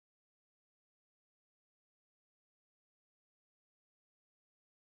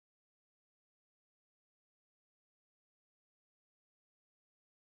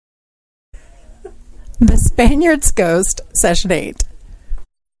The Spaniard's Ghost, Session 8.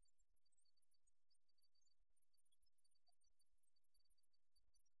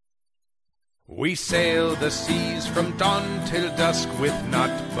 We sail the seas from dawn till dusk with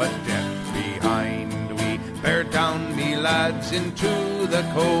naught but death behind. We bear down, me lads, into the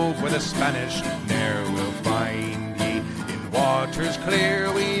cove where the Spanish ne'er will find ye. In waters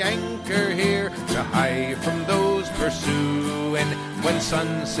clear we anchor here to hide from those pursuing. When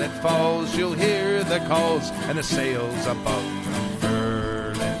sunset falls you'll hear the calls and the sails above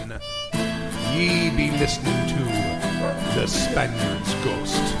furling. Ye be listening to The Spaniard's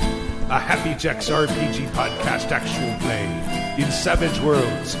Ghost, a Happy Jacks RPG podcast actual play in Savage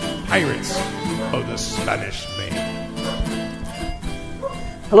Worlds, Pirates of the Spanish Main.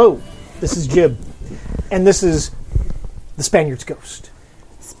 Hello, this is Jib, and this is The Spaniard's Ghost.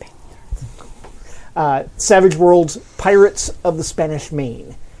 Savage Worlds, Pirates of the Spanish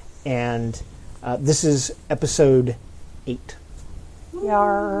Main, and this is episode 8.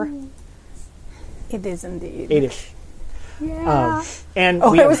 Yar. It is indeed. 8-ish. Yeah. And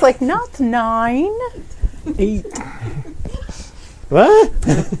I was like, not 9. 8. What?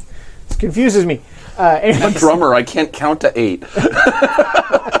 This confuses me. I'm a drummer. I can't count to 8.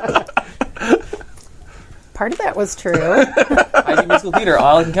 Part of that was true. I do musical theater.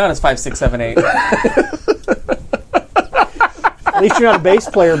 All I can count is 5, 6, 7, 8. At least you're not a bass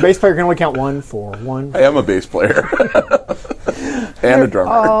player. A bass player can only count 1, 4, 1. I am a bass player. And a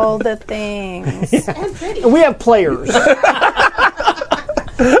drummer. All the things. And we have players. I'm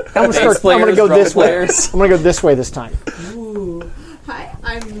going to go this way. I'm going to go this way this time. Ooh. Hi,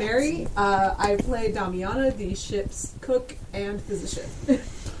 I'm Mary. I play Damiana, the ship's cook and physician.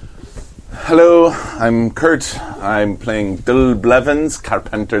 Hello, I'm Kurt. I'm playing Bill Blevins,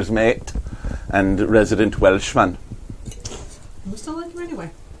 carpenter's mate, and resident Welshman. We still like him anyway.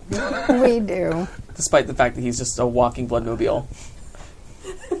 We do. Despite the fact that he's just a walking bloodmobile.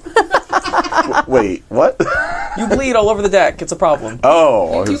 Wait, what? You bleed all over the deck. It's a problem.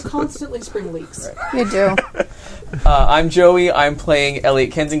 Oh. You do constantly spring leaks. Right. You do. I'm Joey. I'm playing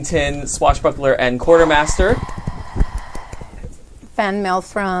Elliot Kensington, swashbuckler and quartermaster. Fan mail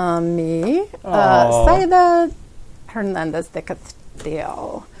from me. Saida Hernandez de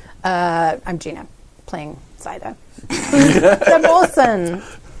Castillo. I'm Gina, playing Saida. The bosun.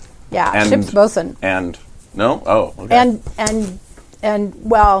 Yeah, ship's bosun. And, no? Oh, okay. And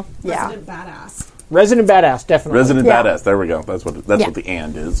well, yeah. Resident badass. Resident badass, definitely. Resident Yeah. badass. There we go. That's what the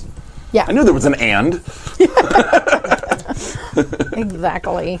and is. Yeah. I knew there was an and.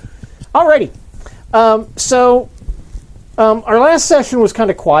 Exactly. Alrighty. So, our last session was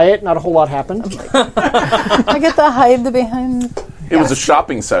kind of quiet. Not a whole lot happened. I get to hide behind. It was a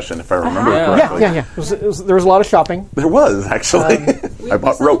shopping session, if I remember Yeah. correctly. Yeah. There was a lot of shopping. There was, actually. We I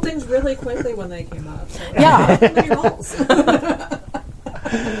bought sold rope. things really quickly when they came up. So Yeah. many rolls.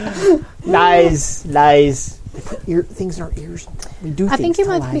 Lies. They put things in our ears. We do I think you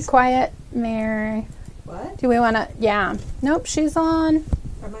tell might be lies. quiet, Mary. What? Do we want to? Yeah. Nope, she's on.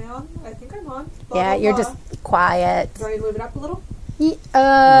 Am I on? I think I'm on. Blah, Yeah, blah, you're blah. just quiet. Do I move it up a little? Moving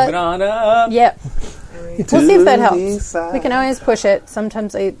on up. Yep. Alright. We'll see if that helps. We can always push it.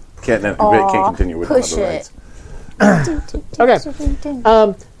 Sometimes I Can't continue with push another it. rights. Okay.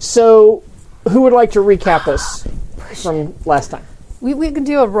 So, who would like to recap us from last time? We can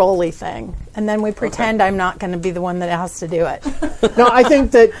do a rolly thing, and then we pretend I'm not going to be the one that has to do it. No, I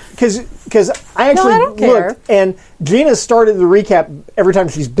think that because I actually don't care. looked, and Gina started the recap every time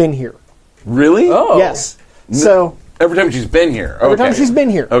she's been here. Really? Oh. Yes. So Every time she's been here. every time she's been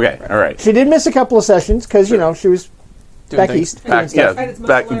here. Okay, all right. She did miss a couple of sessions because she was Doing back things. east. Back, doing stuff. And it's most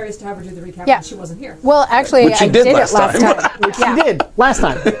back. hilarious to have her do the recap Yeah. when she wasn't here. Well, actually, Which she I did did last it last time. time. Which she did last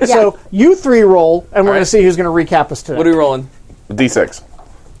time. So you three roll, and we're going right. to see who's going to recap us today. What are we rolling? D6.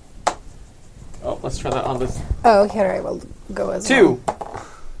 Oh, let's try that on this. Oh, here I will go as 2. well.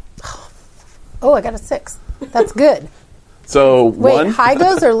 Oh, I got a 6. That's good. So Wait, one. high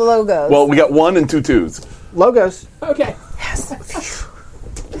goes or low goes? Well, we got 1 and 2 2s. Logos. Okay. yes.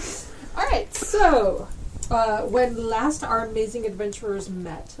 All right. So, when last our amazing adventurers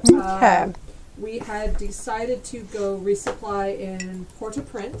met, Okay. we had decided to go resupply in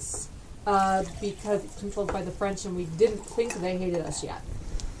Port-au-Prince because it's controlled by the French, and we didn't think they hated us yet.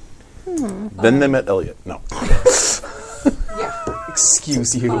 Then they met Elliot. No. Yeah.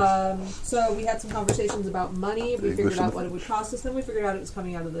 Excuse you. So we had some conversations about money. We figured out what it would cost us. Then we figured out it was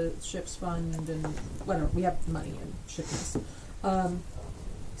coming out of the ship's fund and whatever. We have money and shipments.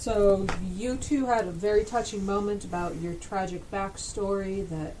 So you two had a very touching moment about your tragic backstory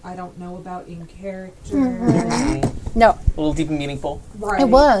that I don't know about in character. No, A little deep and meaningful. Right. it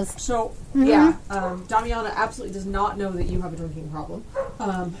was. So, yeah, Damiana absolutely does not know that you have a drinking problem.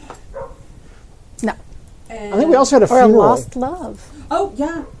 No. And I think we also had a Or a funeral. lost love. Oh,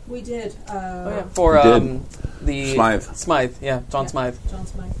 yeah, we did. For You did. the Smythe. Yeah, John Yeah. Smythe. John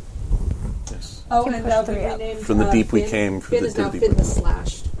Smythe. Yes. Oh, Can and push we 3 up. renamed From the deep we Finn. came, from Finn the is now deep Finn we the came.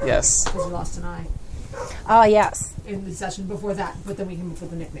 Slashed Yes. because he lost an eye Oh, yes. in the session before that, but then we came up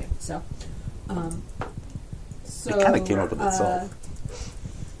with a nickname. So, so It kinda came up with itself.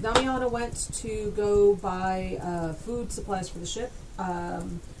 Damiana went to go buy food supplies for the ship,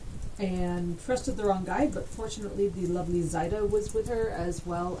 and trusted the wrong guide. But fortunately, the lovely Zaida was with her, as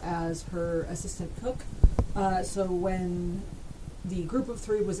well as her assistant cook. So when the group of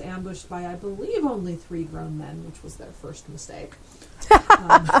 3 was ambushed by, I believe, only 3 grown men, which was their first mistake.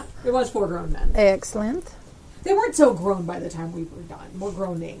 It was 4 grown men. Excellent. They weren't so grown by the time we were done. More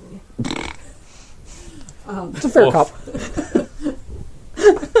groaning. It's a fair cop.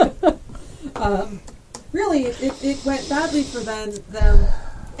 Really, it went badly for them,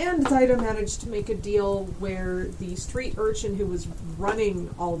 and Zaida managed to make a deal where the street urchin who was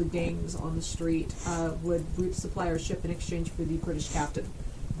running all the gangs on the street would supply our ship in exchange for the British captain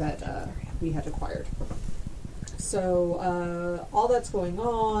that we had acquired. So all that's going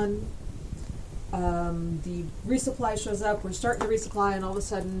on. The resupply shows up. We're starting to resupply, and all of a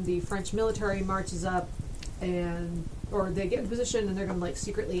sudden, the French military marches up, or they get in position, and they're going to like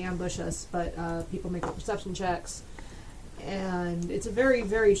secretly ambush us. But people make the perception checks, and it's a very,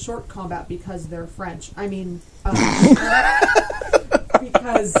 very short combat because they're French. I mean,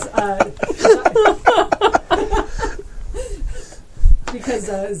 because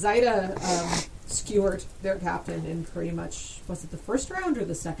Zaida skewered their captain in pretty much, was it the first round or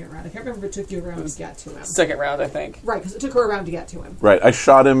the second round? I can't remember if it took you a round to get to him. Second round, I think. Right, because it took her a round to get to him. Right, I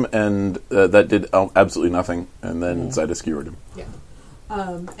shot him, and that did absolutely nothing, and then Zaida skewered him. Yeah.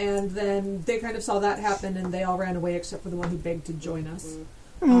 And then they kind of saw that happen, and they all ran away except for the one who begged to join us.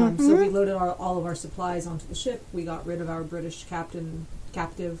 So we loaded all of our supplies onto the ship. We got rid of our British captive.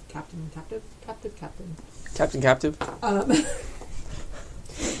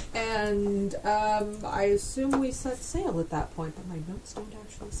 And I assume we set sail at that point, but my notes don't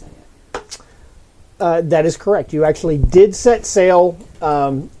actually say it. That is correct. You actually did set sail.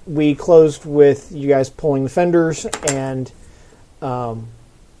 We closed with you guys pulling the fenders and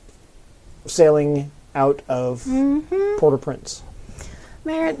sailing out of Port-au-Prince.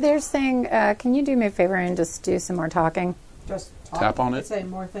 Mayor, they're saying, can you do me a favor and just do some more talking? Just talk, Tap on it. say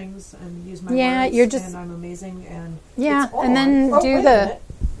more things, and use my Yeah, words, you're just- and I'm amazing, and Yeah, it's on. and then Oh, do wait a the... minute.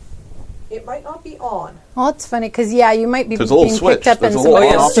 It might not be on. Well, it's funny, because, yeah, you might be There's a little being switch. picked up There's in a some little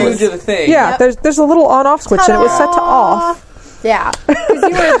Oh, yeah, on-off so switch. do the thing. Yeah, there's a little on-off switch, and it was set to off. Yeah. 'Cause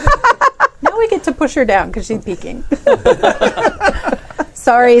you were, now we get to push her down because she's peeking.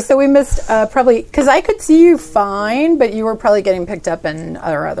 Sorry, so we missed probably, because I could see you fine, but you were probably getting picked up in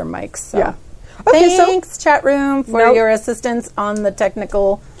our other mics. So. Yeah. Okay, Thanks, chat room, for Nope. your assistance on the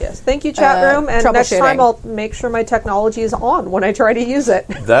technical. Yes, thank you, chat room. And next time troubleshooting. I'll make sure my technology is on when I try to use it.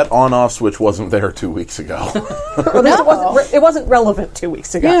 That on-off switch wasn't there 2 weeks ago. Or this it wasn't relevant 2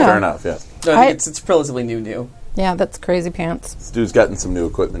 weeks ago. Yeah. Fair enough, yeah. No, I think it's relatively new. Yeah, that's crazy pants. This dude's gotten some new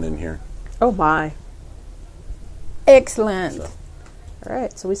equipment in here. Oh my! Excellent. So. All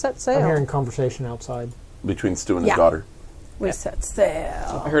right, so we set I'm sail. hearing conversation outside. Between Stu and Yeah. his daughter. We set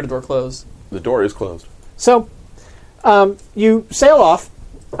sail. I heard a door close. The door is closed. So, you sail off,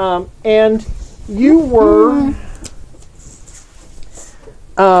 and you were...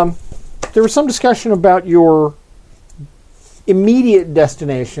 there was some discussion about your immediate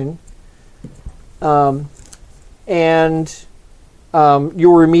destination and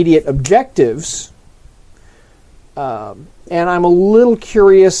your immediate objectives. And I'm a little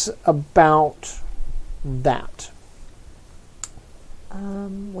curious about that.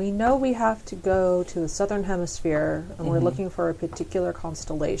 We know we have to go to the southern hemisphere, and we're looking for a particular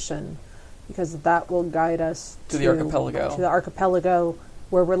constellation because that will guide us To the archipelago. To the archipelago,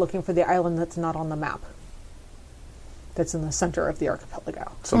 where we're looking for the island that's not on the map. That's in the center of the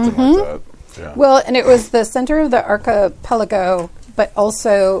archipelago. Something like that. Yeah. Well, and it was the center of the archipelago, but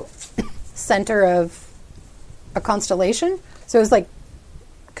also center of a constellation. So it was like,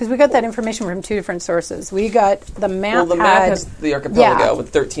 because we got that information from 2 different sources. We got the map. Well, the map has the archipelago Yeah. with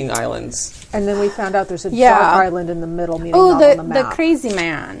 13 islands. And then we found out there's a Yeah. dark island in the middle, meaning Oh, not on the the map. crazy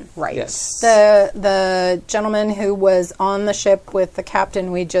man. Right. Yes. The gentleman who was on the ship with the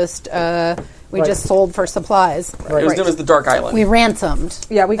captain. We just just sold for supplies. It was known as the Dark Island. We ransomed.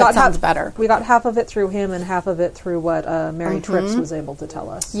 Yeah, we got that sounds better. We got half of it through him and half of it through what Mary Trips was able to tell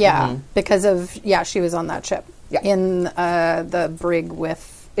us. Yeah, because of she was on that ship. in the brig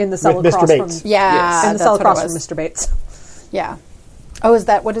with. In the cell With Mr. across Bates. from Yeah, in the cell that's what across it from was. Mr. Bates. Yeah. Oh, is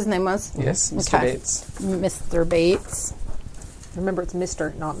that what his name was? Yes, Mr. Okay. Bates. Mr. Bates. Remember, it's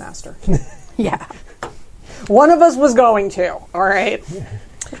Mr., not Master. Yeah. One of us was going to. All right.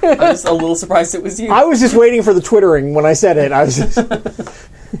 I'm just a little surprised it was you. I was just waiting for the twittering when I said it. I was just,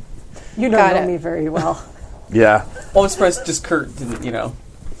 You don't Got know it. me very well. Yeah, Well, I'm surprised just Kurt didn't,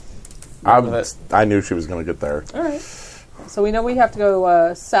 I knew she was going to get there. All right. So we know we have to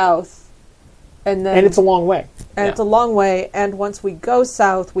go south, and then and it's a long way. it's a long way. And once we go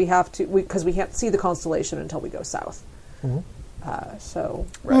south, we have to because we can't see the constellation until we go south. So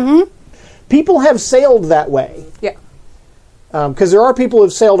People have sailed that way yeah, because there are people who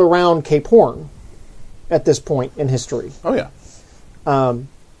have sailed around Cape Horn at this point in history. Oh, yeah. It's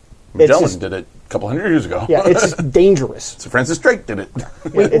Magellan just- did it a couple hundred years ago. Yeah, it's just dangerous. Sir Francis Drake did it.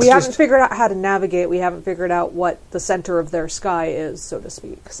 we It's haven't just- figured out how to navigate. We haven't figured out what the center of their sky is, so to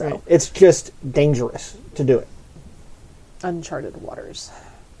speak. So It's just dangerous to do it. uncharted waters.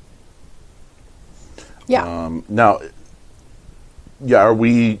 Yeah. Now, yeah,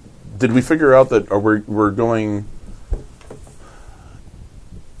 did we figure out that we're going...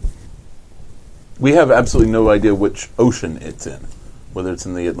 We have absolutely no idea which ocean it's in, whether it's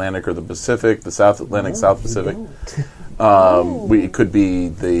in the Atlantic or the Pacific, the South Atlantic, South Pacific. It could be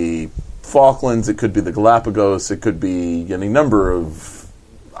the Falklands, it could be the Galapagos, it could be any number of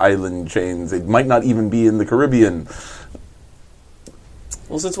island chains. It might not even be in the Caribbean.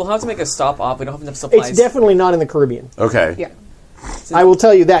 Well, since we'll have to make a stop off, we don't have enough supplies. It's definitely not in the Caribbean. Okay. Yeah. I will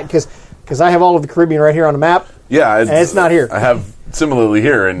tell you that because I have all of the Caribbean right here on the map. Yeah, And it's not here. I have similarly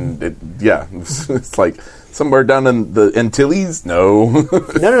here, and it's like somewhere down in the Antilles. No,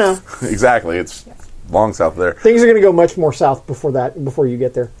 No. exactly. It's long south there. Things are going to go much more south before you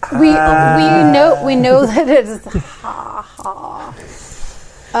get there. We know that it is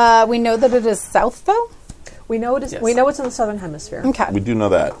we know that it is south though. We know it is. Yes. We know it's in the southern hemisphere, Okay. We do know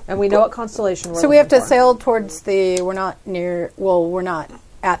that. and we know what constellation we're. So we have to looking for. sail towards we're not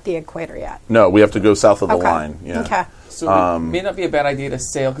at the equator yet. No, we have to go south of the Okay. line. Yeah. Okay. So it may not be a bad idea to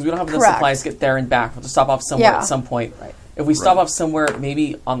sail because we don't have enough Correct. supplies to get there and back. We'll have to stop off somewhere Yeah. at some point. Right. If we stop off somewhere,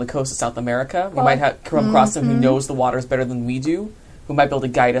 maybe on the coast of South America, we might have come across someone who knows the waters better than we do, who might be able to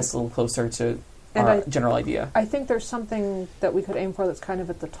guide us a little closer to And our I- general idea. I think there's something that we could aim for that's kind of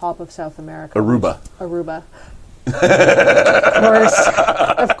at the top of South America. Aruba. Aruba.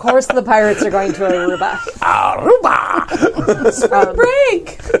 Of course, the pirates are going to Aruba.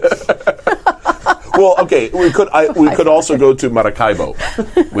 Break! Well, okay. We could also go to Maracaibo,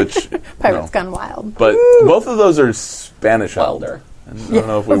 which Pirates Gone Wild. but both of those are Spanish held. Wilder. And I don't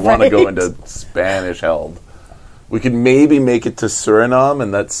know if we want to go right. into Spanish held. We could maybe make it to Suriname,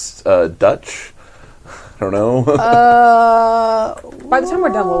 and that's Dutch. I don't know. By the time we're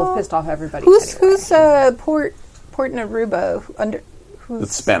done, we'll have pissed off everybody. Who's anyway. port in Aruba? Who's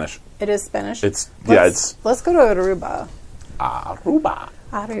It's Spanish. It is Spanish. It's Let's go to Aruba. Aruba.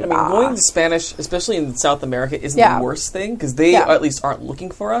 I mean, going to Spanish, especially in South America, isn't Yeah. the worst thing because they Yeah. at least aren't looking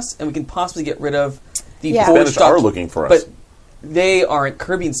for us, and we can possibly get rid of the Yeah. forged Spanish are doc- looking for us. but they aren't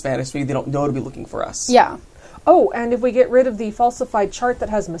Caribbean Spanish. Maybe they don't know to be looking for us. Yeah. Oh, and if we get rid of the falsified chart that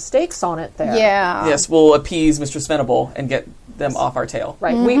has mistakes on it there. Yeah. Yes, we'll appease Mr. Svenable and get them off our tail.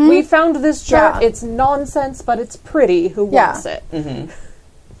 Right. We found this chart. Mm-hmm. Yeah. It's nonsense, but it's pretty. Who Yeah. wants it?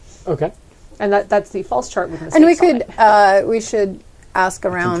 Okay. And that's the false chart with mistakes And we on could it. we should ask I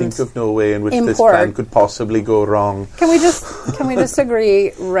can around. think of no way in which this import. plan could possibly go wrong. Can we just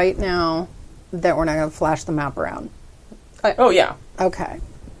agree right now that we're not going to flash the map around? Oh, yeah. Okay.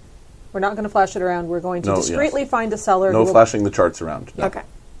 We're not going to flash it around. We're going to No, discreetly find a seller. No who will- flashing the charts around. No. Okay.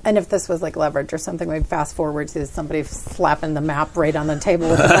 And if this was like leverage or something, we'd fast forward to somebody slapping the map right on the table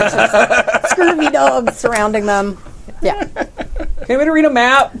with a bunch of scurvy dogs surrounding them. Yeah. Can we read a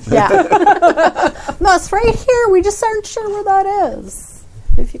map? Yeah. No, it's right here. We just aren't sure where that is.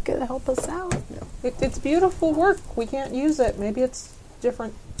 If you could help us out. It's beautiful work. We can't use it. Maybe it's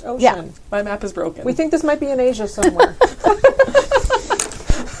different ocean. Yeah. My map is broken. We think this might be in Asia somewhere.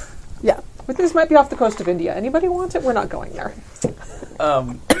 Yeah. We think this might be off the coast of India. Anybody want it? We're not going there.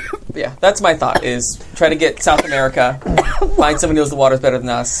 Yeah, that's my thought, is try to get South America, find someone who knows the waters better than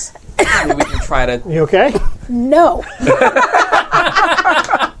us. Maybe we can try to... You okay? No.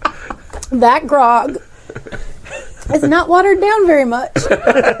 That grog is not watered down very much.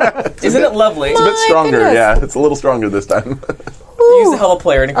 Isn't it lovely? It's a bit stronger, goodness. yeah. It's a little stronger this time. Use the hello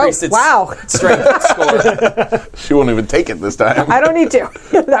player and increase its wow. strength score. She won't even take it this time. I don't need to.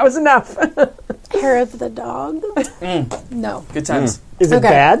 That was enough. Hair of the dog? No. Good times. Is it Okay.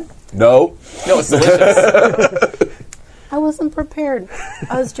 bad? No. No, it's delicious. I wasn't prepared.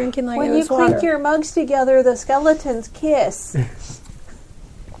 I was drinking like When it you was water. clink your mugs together, the skeletons kiss.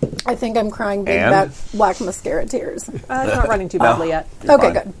 I think I'm crying big And? black mascara tears. It's not running too badly yet. You're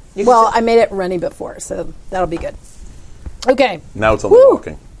Okay, fine. good. Well, I made it runny before, so that'll be good. Okay. Now it's only Woo!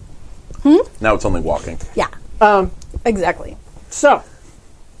 walking. Now it's only walking. Yeah. Exactly. So,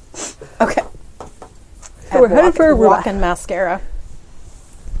 Okay. We're headed for Aruba. walking mascara.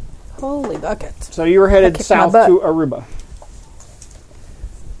 Holy bucket. so you were headed kicked my south butt. to Aruba.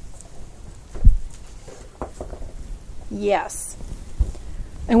 Yes.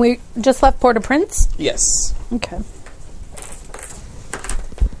 And we just left Port-au-Prince? Yes. Okay.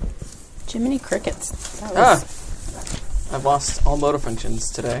 Jiminy Crickets. That was I've lost all motor functions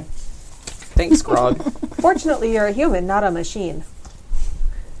today. Thanks, Grog. Fortunately, you're a human, not a machine.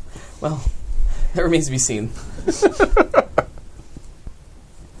 Well, that remains to be seen.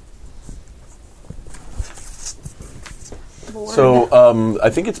 So I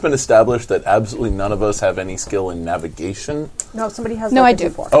think it's been established that absolutely none of us have any skill in navigation. No, somebody has No, that I to do.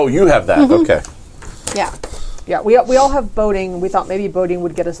 for. Oh, you have that. Okay. yeah. Yeah, we all have boating. We thought maybe boating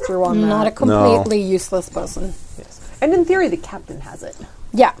would get us through on Not a that. completely useless person. And in theory, the captain has it.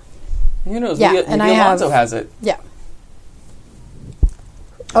 Yeah. Who knows? Yeah, Maybe, and maybe I have- Alonso has it. Yeah.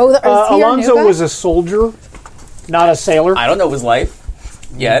 Oh, is he our new Alonso guy? was a soldier, not a sailor. I don't know his life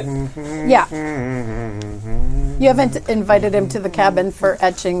yet. Yeah. You haven't invited him to the cabin for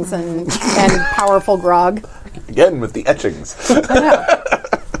etchings and powerful grog. Again with the etchings.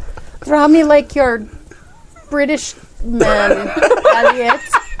 Draw me like your British man, Elliot.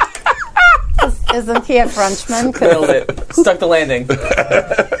 Isn't he a Frenchman? 'Cause- Nailed it. Stuck the landing.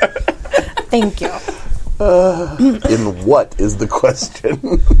 Thank you. In what is the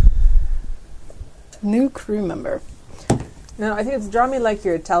question? New crew member. No, I think it's draw me like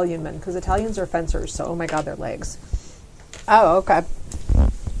your Italian men, because Italians are fencers, so oh my god, their legs. Oh, okay.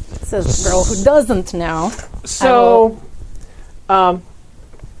 Says the girl who doesn't know. So,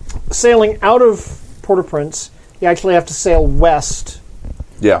 sailing out of Port-au-Prince, you actually have to sail west.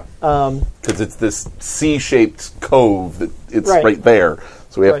 Yeah. Because it's this C-shaped cove that it's Right. right there.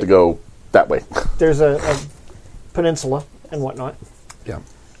 So we have to Right. go that way. There's a peninsula and whatnot. Yeah.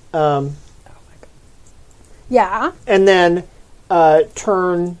 Yeah. And then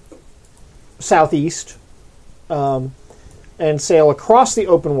turn southeast and sail across the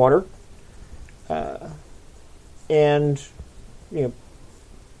open water and,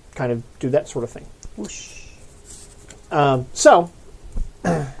 kind of do that sort of thing. So,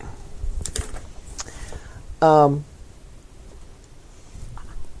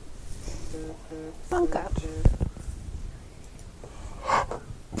 Bunker.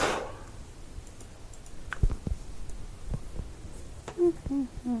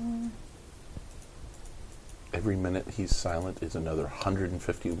 Every minute he's silent is another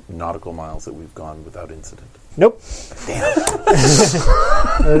 150 nautical miles that we've gone without incident. nope. Damn.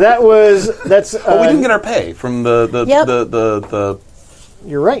 That's Oh, we didn't get our pay from the Yep. the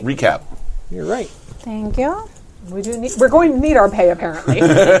you're right. recap. You're right. Thank you. We're going to need our pay, apparently. Thank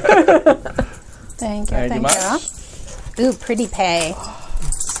you. Thank you Thank you. Ooh, pretty pay.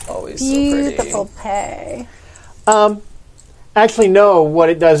 Always so Beautiful pretty. pay. Actually, no. What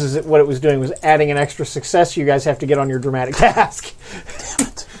it does is what it was doing was adding an extra success. You guys have to get on your dramatic task. Damn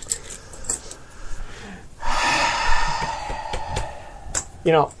it.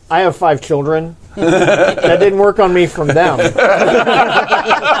 I have 5 children. That didn't work on me from them.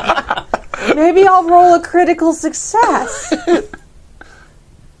 Maybe I'll roll a critical success.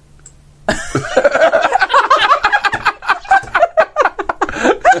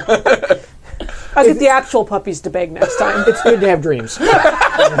 I'll get the actual puppies to beg next time. It's good to have dreams.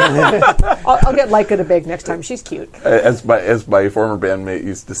 I'll get Leica to beg next time. She's cute. As my former bandmate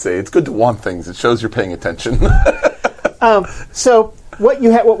used to say, it's good to want things. It shows you're paying attention. So what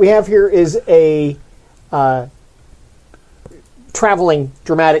we have here is a traveling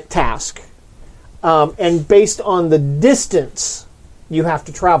dramatic task, and based on the distance you have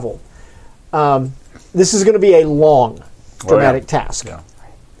to travel, this is going to be a long dramatic task. Yeah.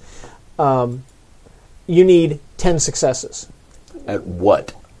 You need 10 successes, At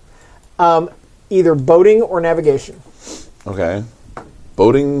what? either boating or navigation. Okay.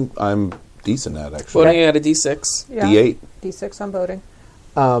 Boating, I'm decent at actually. Voting at a D6. Yeah. D8. D6 on boating.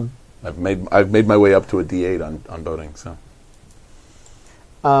 I've made my way up to a D8 on boating. So.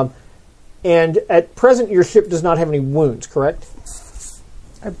 And at present, your ship does not have any wounds, correct?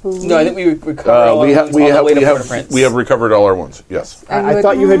 I believe. No, I think we recovered all we our have wounds on the way to Port-au-Prince. we have recovered all our wounds. Yes. And I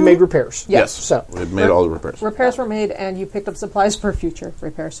thought you had made repairs. Yes. So, We have made all the repairs. repairs were made, and you picked up supplies for future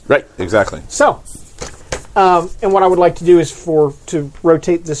repairs. Right. Exactly. So, and what I would like to do is to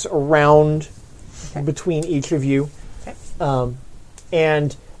rotate this around between each of you.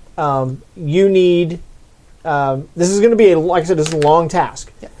 And you need. This is going to be like I said, this is a long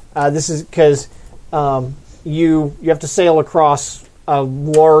task. This is because you have to sail across a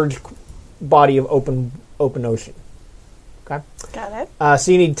large body of open ocean. Okay. Got it.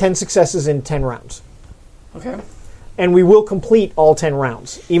 So you need 10 successes in 10 rounds. Okay. And we will complete all 10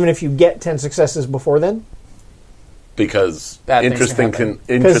 rounds, even if you get 10 successes before then. Because Bad things interesting can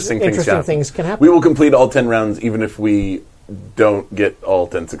Things can happen. We will complete all 10 rounds, even if we don't get all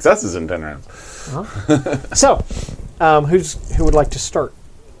 10 successes in 10 rounds. So, who would like to start?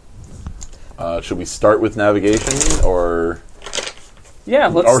 Should we start with navigation, or Yeah,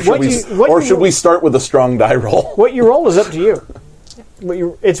 let's. should we start with a strong die roll? What you roll is up to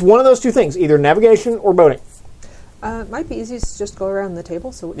you. It's one of those two things, either navigation or boating. It might be easiest to just go around the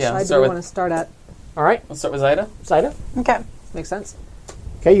table. So which Yeah, side do start we with- want to start at? All right, Let's start with Zyda. Zaida. Okay. Makes sense.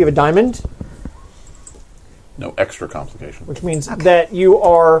 Okay, you have a diamond, No extra complication. which means that you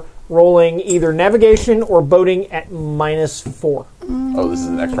are rolling either navigation or boating at -4. Oh, this is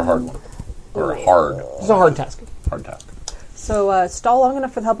an extra hard one. Or hard. It's a hard task. Hard task. So stall long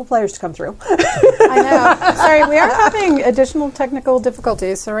enough for the helpful players to come through. I know. Sorry, we are having additional technical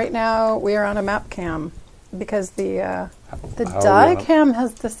difficulties. So right now we are on a map cam because the How die are we on? cam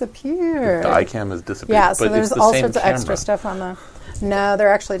has disappeared. The iCam has disappeared. Yeah, so but there's it's the all same sorts of extra camera. stuff on the. No,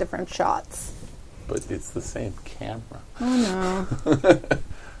 they're actually different shots. But it's the same camera. Oh no.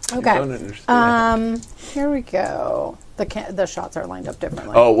 I Okay. don't understand. Here we go. The shots are lined up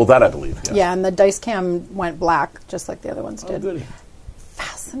differently. Oh, well, that I believe. Yes. Yeah, and the dice cam went black just like the other ones Oh, did. goody.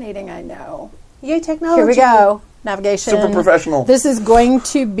 Fascinating, I know. Yay, technology! Here we go. Navigation. Super professional. This is going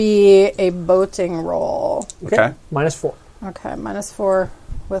to be a boating roll. Okay. -4. Okay, -4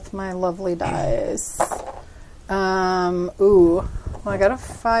 with my lovely dice. Ooh. Well, I got a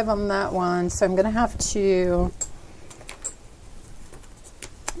 5 on that one, so I'm going to have to...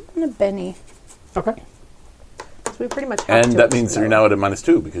 I'm going to Benny. Okay. So we pretty much have And to that means you're explode. now at a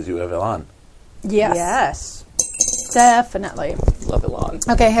 -2 because you have Elan. Yes. Yes. Definitely. Love Elon.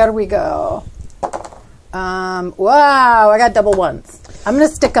 Okay, here we go. Wow, I got double ones. I'm going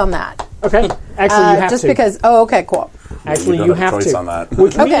to stick on that. Okay. Actually, you have just to. because... Oh, okay, cool. Actually, don't you have a have choice to. on that.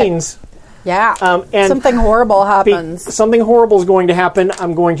 Which Okay. means Yeah. and something horrible happens. something horrible is going to happen.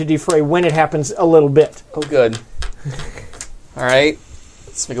 I'm going to defray when it happens a little bit. Oh, good. All right.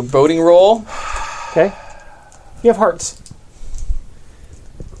 Let's make a boating roll. Okay. You have hearts.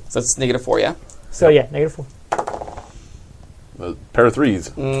 So that's -4, yeah? So, yeah, -4. A pair of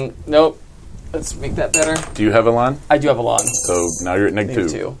 3s. Nope. Let's make that better. Do you have Elan? I do have Elon. So now you're at -2.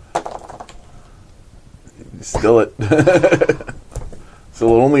 -2. Still at...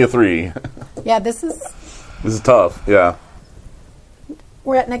 Still only a 3. Yeah, this is... This is tough. Yeah.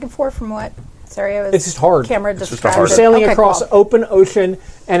 We're at -4 from what? Sorry, I was... It's just hard. Camera It's just a distracted. hard- You're sailing Okay, across cool. open ocean,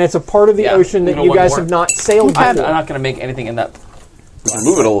 and it's a part of the Yeah, ocean that you know, you one guys more. have not sailed I'm before. not going to make anything in that. We can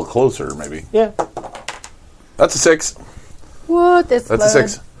move it a little closer, maybe. Yeah. That's a 6. What? This That's a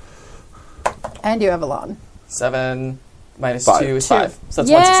 6. And you have a lawn. 7 minus 5. 2 is 5. So that's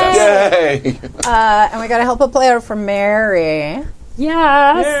Yay! one success. Yay! And we got to help a player from Mary.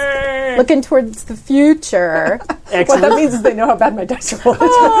 Yes. Looking towards the future. What that means is they know how bad my dice roll is.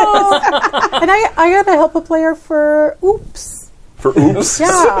 And I got to help a player for Oops. For oops.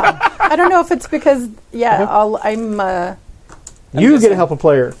 Yeah. I don't know if it's because, I'm... You get to help a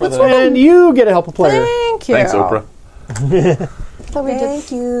player. the- And you get to help a player. Thank you. Thanks, Oprah. Thought we did.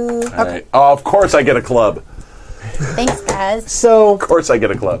 Thank you. All right. Oh, of course I get a club. Thanks, guys. So, Of course I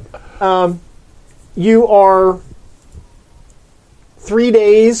get a club. you are 3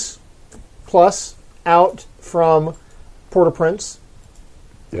 days plus out from Port-au-Prince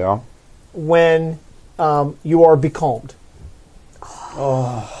Yeah. when you are becalmed.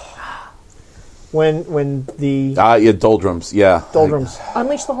 When the Yeah, doldrums. Yeah. doldrums.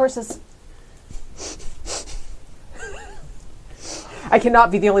 Unleash the horses. I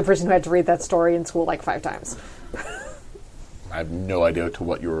cannot be the only person who had to read that story in school like 5 times. I have no idea to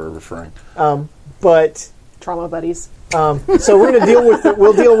what you were referring. But Trauma buddies. so we're going to deal with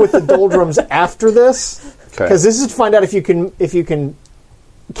we'll deal with the doldrums after this Okay. because this is to find out if you can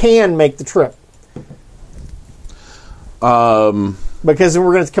make the trip. Because then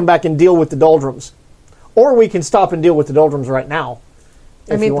we're going to come back and deal with the doldrums, or we can stop and deal with the doldrums right now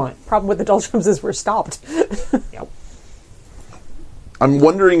if you The want. problem with the doldrums is we're stopped. Yep. I'm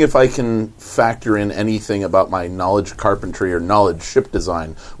wondering if I can factor in anything about my knowledge carpentry or knowledge ship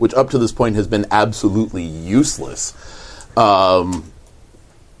design, which up to this point has been absolutely useless.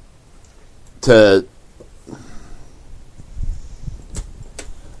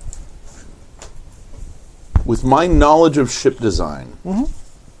 With my knowledge of ship design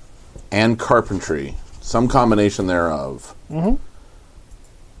and carpentry, some combination thereof,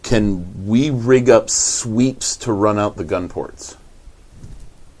 can we rig up sweeps to run out the gun ports?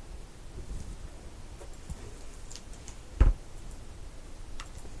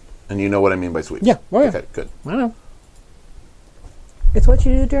 And you know what I mean by sweeps? Yeah. Oh, yeah. Okay, good. I know. It's what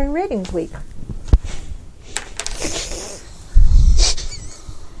you do during ratings week.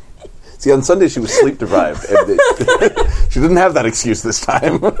 See, on Sunday she was sleep deprived. She didn't have that excuse this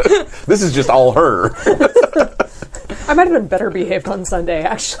time. This is just all her. I might have been better behaved on Sunday,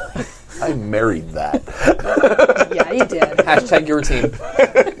 actually. I married that. Yeah, you did. Hashtag your team.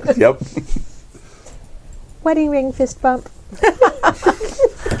 Yep. Wedding ring fist bump.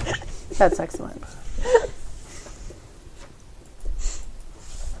 That's excellent.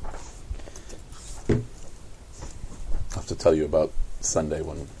 I'll have to tell you about Sunday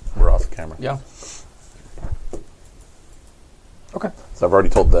when we're off camera. Yeah. Okay. So I've already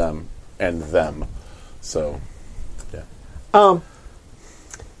told them and them. So, yeah.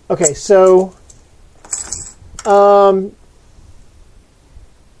 Okay, so all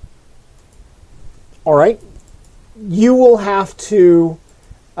right. You will have to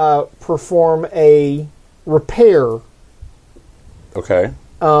perform a repair Okay.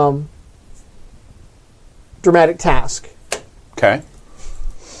 dramatic task. Okay.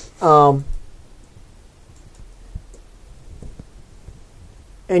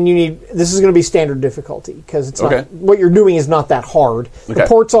 And you need, this is going to be standard difficulty because it's Okay. not, what you're doing is not that hard. The Okay.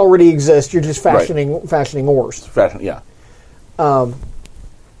 ports already exist. You're just fashioning ores. Fashion, yeah.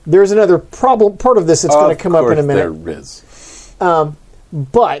 There's another problem. Part of this that's going to come up in a minute. There is.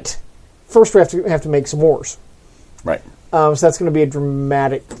 But first, we have to make some ores. Right. So that's going to be a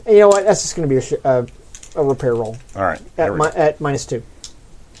dramatic. You know what? That's just going to be a repair roll All right. at There we go. at -2.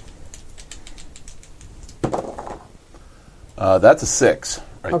 That's a 6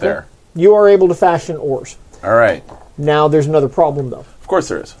 right Okay. there. You are able to fashion ores. All right. Now there's another problem though. Of course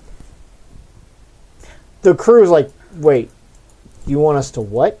there is. The crew is like, wait, you want us to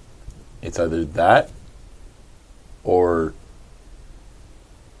what? It's either that or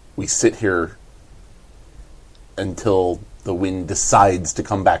we sit here until the wind decides to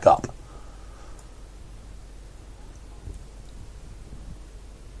come back up.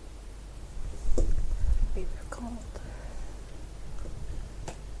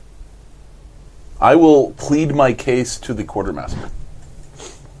 I will plead my case to the quartermaster.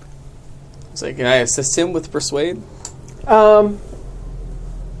 So can I assist him with persuade?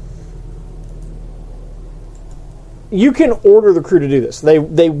 You can order the crew to do this. They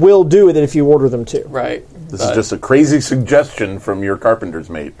will do it if you order them to. Right. This is just a crazy suggestion from your carpenter's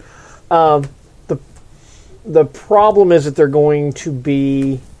mate. The problem is that they're going to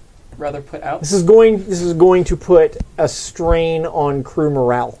be. rather put out. This is going to put a strain on crew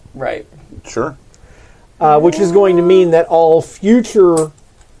morale, Right. Sure. which is going to mean that all future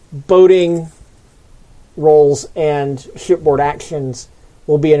boating rolls and shipboard actions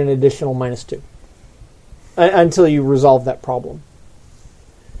will be at an additional -2 until you resolve that problem.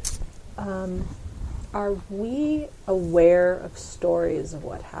 Are we aware of stories of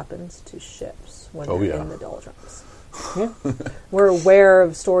what happens to ships when Oh, they're yeah. in the doldrums? Yeah. We're aware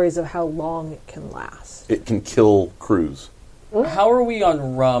of stories of how long it can last. It can kill crews. How are we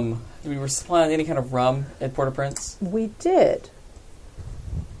on rum? Do we supply any kind of rum at Port-au-Prince? We did.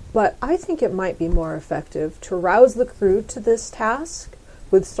 But I think it might be more effective to rouse the crew to this task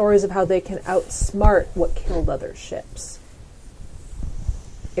with stories of how they can outsmart what killed other ships.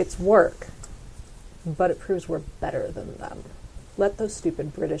 It's work, but it proves we're better than them. Let those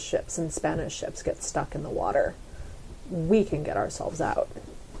stupid British ships and Spanish ships get stuck in the water. We can get ourselves out.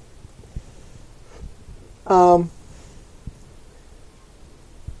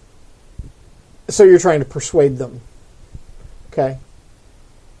 So you're trying to persuade them. Okay.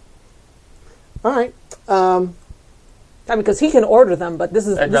 All right. I mean, because he can order them, but this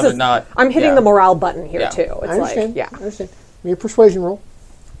is... I'd this rather is- not, I'm hitting yeah. the morale button here, Yeah. too. It's I understand. like, yeah. I understand. Your persuasion roll.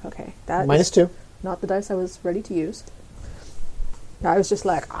 Okay, that is -2. not the dice I was ready to use. I was just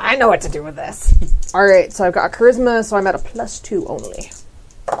like, I know what to do with this. All right, so I've got charisma, so I'm at a +2 only.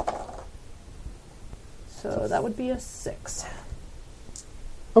 So that would be a 6.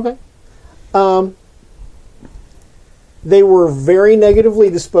 Okay. They were very negatively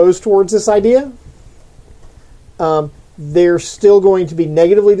disposed towards this idea. they're still going to be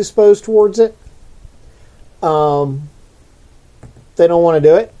negatively disposed towards it. They don't want to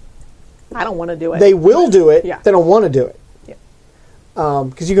do it. I don't want to do it. They will do it. Yeah. They don't want to do it. Yeah.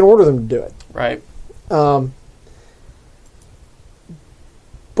 Because you can order them to do it. Right. But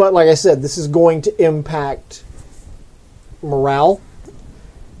like I said, this is going to impact morale.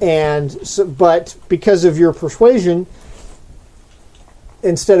 And so, but because of your persuasion,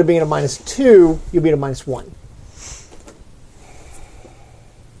 instead of being a -2, you'll be at a -1.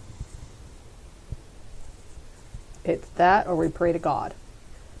 It's that, or we pray to God.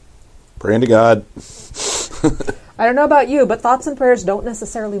 Praying to God. I don't know about you, but thoughts and prayers don't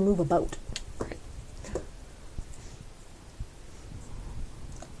necessarily move a boat.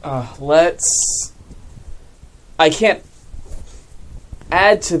 I can't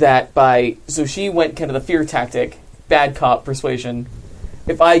add to that by... So she went kind of the fear tactic, bad cop persuasion.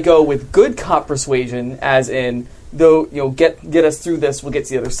 If I go with good cop persuasion, as in, though, get us through this, we'll get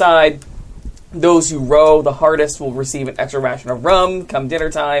to the other side. Those who row the hardest will receive an extra ration of rum come dinner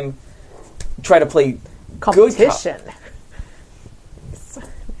time. Try to play Competition. good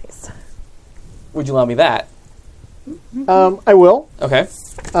cop. Would you allow me that? I will. Okay.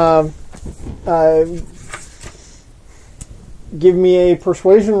 Give me a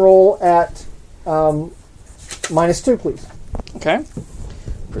persuasion roll at -2, please. Okay.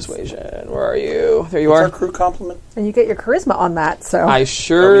 Persuasion. Where are you? There you What's are. our crew compliment? And you get your charisma on that, so... I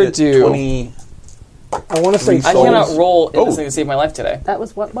sure do. 20. I want to say I souls. cannot roll in Oh. this thing to save my life today. That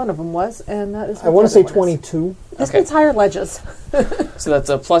was what one of them was, and that is what I want the to say other one is. 22. This Okay. means higher ledges. So that's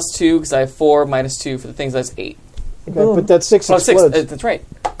a +2 because I have 4 -2 for the things. That's 8. Okay, but that's 6 Plus 6. explodes. That's right.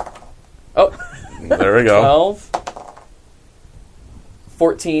 Oh, There we go. 12.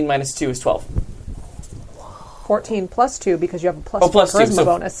 14 -2 is 12. 14 plus 2 because you have a plus, Oh, plus 2, charisma so-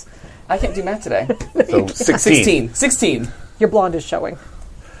 bonus. I can't do math today. So 16. 16. Your blonde is showing.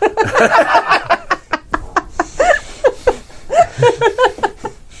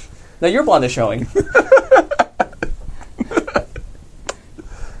 Now your blonde is showing.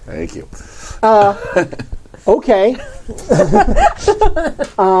 Thank you. Okay.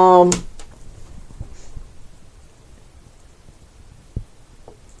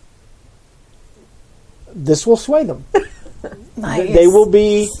 This will sway them. Nice. They will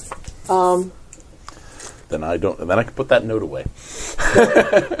be. Then I can put that note away.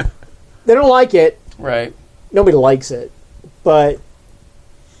 They don't like it. Right. Nobody likes it, but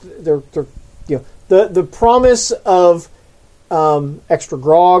they're the promise of extra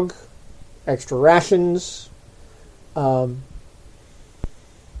grog, extra rations. That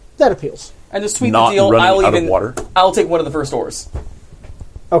appeals. And to sweeten Not the deal, running out of water. I'll take one of the first oars.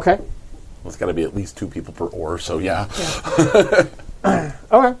 Okay. Well, it's got to be at least 2 people per oar, so yeah.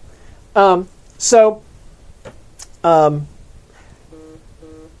 Okay. So,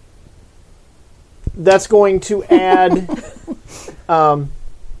 that's going to add.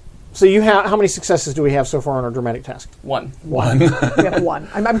 So you have how many successes do we have so far on our dramatic task? 1. We have 1.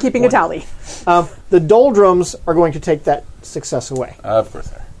 I'm keeping a tally. The doldrums are going to take that success away. Of course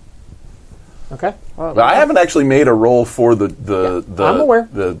they are. Okay. But I haven't actually made a roll for the I'm aware.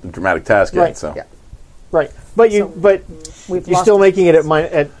 the dramatic task yet. Right. So Yeah. Right. But you're We've still making it at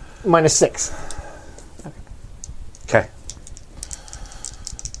 -6. okay.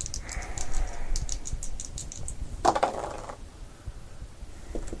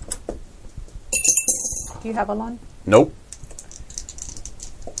 Do you have a lawn? Nope.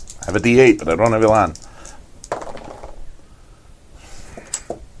 I have a D8, but I don't have Elan.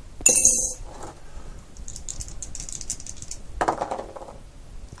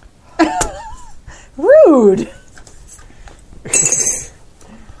 Rude.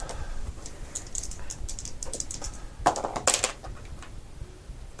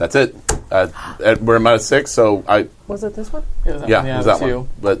 That's it. We're at -6, so I Was it this one? yeah, it was that 2. one.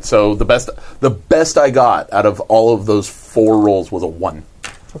 But so the best I got out of all of those 4 rolls was a 1,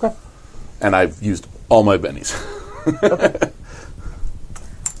 Okay. and I've used all my bennies.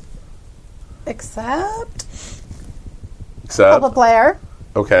 Except Except help a player.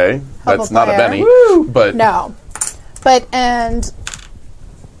 okay, Help that's a not a player. benny, Woo! but No. But, and,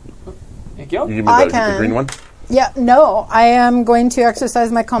 Thank you. you give me I the can. green one. yeah, no, I am going to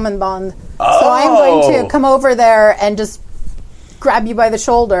exercise my common bond. So I'm going Oh. to come over there and just grab you by the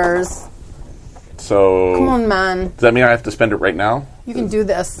shoulders. So Come on, man. does that mean I have to spend it right now? You can do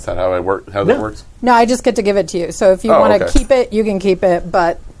this. Is that how I work? How that works? No, I just get to give it to you. So if you Oh, want to okay. keep it, you can keep it,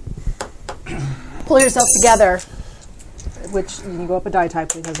 but pull yourself together. Which you can go up a die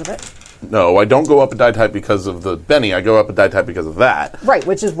type because of it. No, I don't go up a die type because of the Benny. I go up a die type because of that. Right,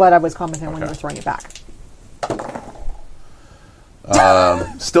 which is what I was commenting on when you Okay. were throwing it back.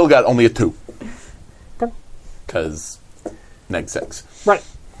 Still got only a 2. Okay. Because neg 6. Right.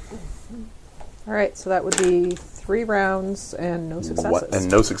 All right, so that would be 3 rounds and no successes.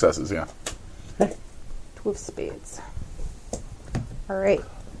 And no successes, yeah. Two of spades. All right.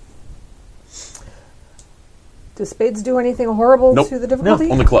 Do spades do anything horrible Nope. to the difficulty?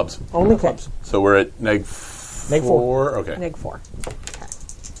 Only clubs. Only clubs. So we're at neg 4. Okay. Neg 4.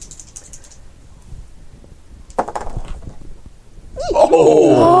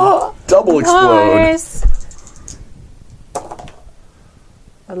 Oh! Double explode. Nice.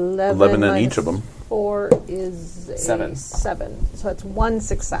 11 on each of them. 4 is a 7. 7. So that's 1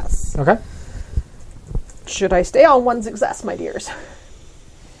 success. Okay. Should I stay on 1 success, my dears?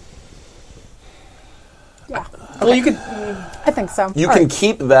 Yeah, Well, you could. I think so. You can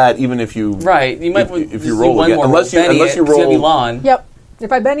keep that even if you... Right. You might If you do roll one again. more Unless you Benny it, 'cause you have roll... Milan. Yep.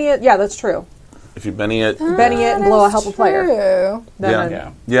 If I Benny it, yeah, that's true. If you Benny it... Benny it and blow a help a player. True. Then Yeah. I'm-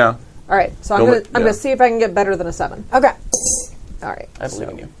 Yeah. Yeah. All right, so I'm Don't gonna let- I'm yeah. gonna see if I can get better than a 7. Okay. All right. I believe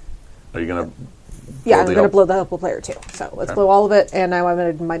in you. Are you going to... Yeah, Blow I'm the gonna help. blow the help a player too. So let's blow all of it, and now I'm at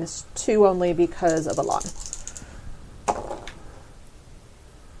a -2 only because of Alon.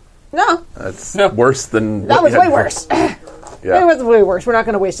 No, That's worse than... that what was you had way before. worse. Yeah. It was way worse. We're not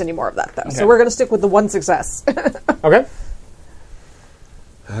going to waste any more of that, though. Okay. So we're going to stick with the 1 success Okay.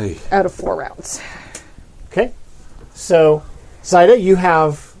 Hey. out of 4 rounds. Okay. So, Zaida, you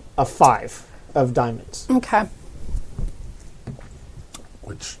have a 5 of diamonds. Okay.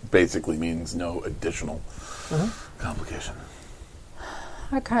 Which basically means no additional complication.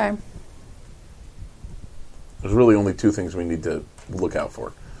 Okay. There's really only 2 things we need to look out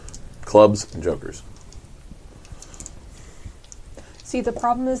for. Clubs and jokers. See, the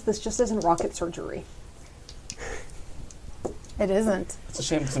problem is this just isn't rocket surgery. It isn't. It's a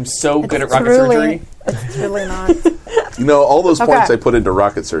shame because I'm so good at It's rocket truly- surgery. It's really not. You know, all those Okay. points I put into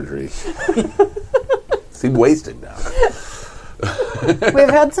rocket surgery seem wasted now. We've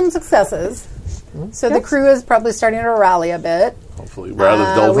had some successes. So the crew is probably starting to rally a bit. Hopefully. We're out of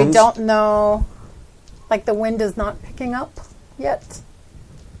the doldrums. We don't know. Like the wind is not picking up yet.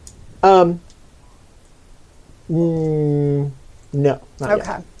 No, not Okay.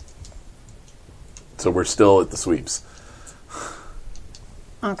 yet. So we're still at the sweeps.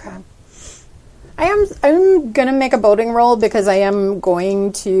 Okay. I'm gonna make a boating roll because I am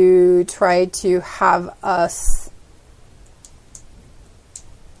going to try to have us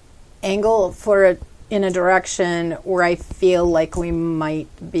angle for it in a direction where I feel like we might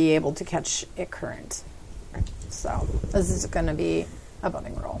be able to catch a current. So this is gonna be a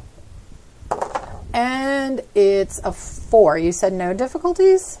boating roll. And it's a 4. You said no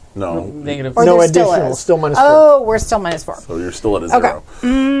difficulties? No. Negative. Or No there still additional, is? still -4. Oh, we're still -4. So you're still at a 0.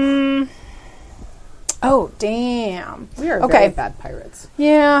 Okay. Oh, damn. We are Okay. very bad pirates.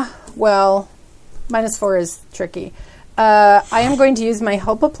 Yeah, well, -4 is tricky. I am going to use my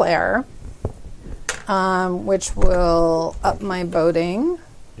Help a Player, which will up my boating.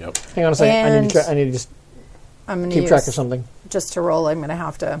 Yep. Hang on a second. And I need to just I'm going to keep use, track of something. just to roll, I'm going to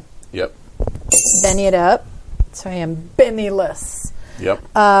have to Yep. Benny it up. So I am Bennyless. Yep.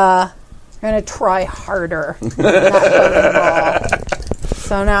 I'm going to try harder on that boating roll.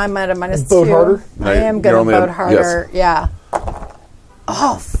 So now I'm at a -2. Boat harder? No, I am you're going to only boat at- harder. Yeah.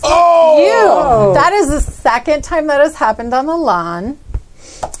 Oh, Oh! you! That is the second time that has happened on the lawn.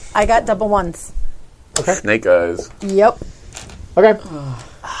 I got double 1s. Snake eyes. Yep. Okay.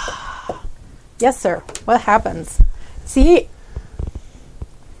 Yes, sir. What happens? See,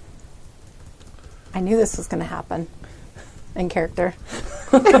 I knew this was going to happen in character.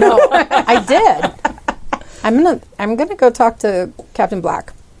 No, I did. I'm gonna go talk to Captain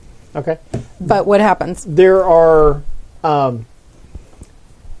Black. Okay. But what happens? There are.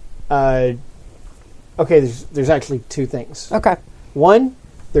 Okay, there's actually 2 things. Okay. One,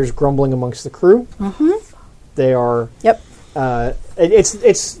 there's grumbling amongst the crew. Mm-hmm. They are. Yep.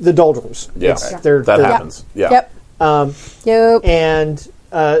 It's the doldrums. Yeah. It's- That they're- happens. Yeah. Yep. Yep. And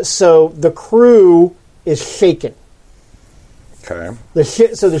so the crew is shaken. Okay. The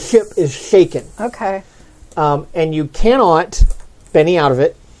ship is shaken, Okay. and you cannot Benny out of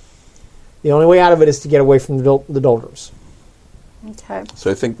it. The only way out of it is to get away from the doldrums. Okay.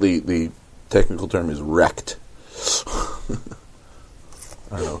 So I think the technical term is wrecked.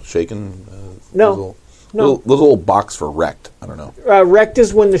 I don't know. Shaken? No. Little box for wrecked. I don't know. Wrecked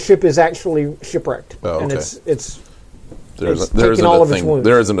is when the ship is actually shipwrecked, Oh, and okay. it's There taken isn't all a of its thing. wounds.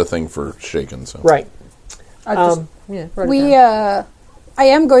 There isn't a thing for shaken. So right. I just wrote it We down. I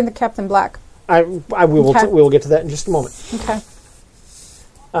am going to Captain Black. We will Okay. we will get to that in just a moment. Okay.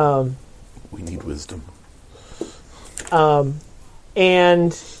 we need wisdom.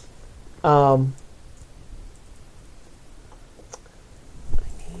 And I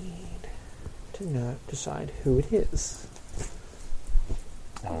need to decide who it is.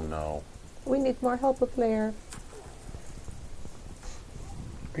 Oh no. We need more help with Claire.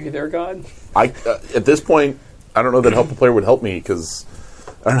 Are you there, God? At this point, I don't know that help a player would help me because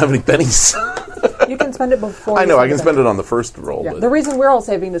I don't have any pennies. You can spend it before. I you know I spend can spend it on the first roll. Yeah. But The reason we're all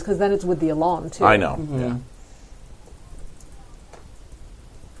saving is because then it's with the alarm too. I know. Yeah.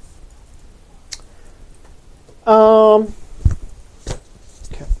 Okay.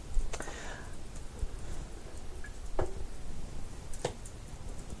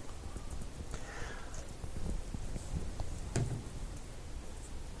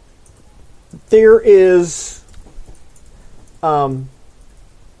 There is, there's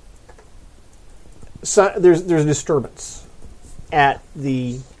a disturbance at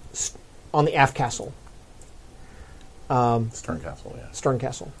on the aft castle. Stern Castle, yeah. Stern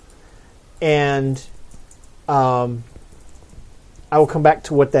Castle. And I will come back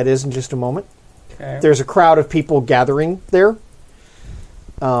to what that is in just a moment. Okay. There's a crowd of people gathering there.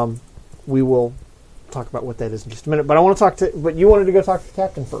 We will talk about what that is in just a minute. But but you wanted to go talk to the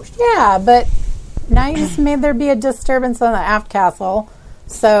captain first. Yeah, but now you just made there be a disturbance on the aft castle,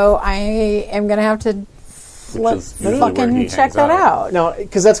 so I am going to have to is usually where he fucking check hangs that out. out. No,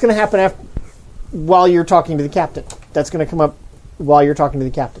 because that's going to happen while you're talking to the captain. That's going to come up while you're talking to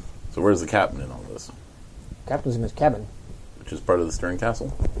the captain. So where's the captain in all this? Captain's in his cabin. Which is part of the Stern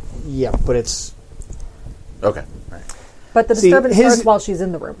Castle? Yeah, but it's... Okay. All right. But the See, disturbance his- starts while she's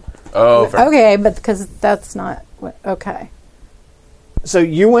in the room. Oh, fair. Okay, but because that's not what. Okay. So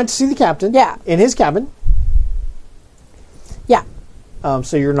you went to see the captain. Yeah. In his cabin. Yeah.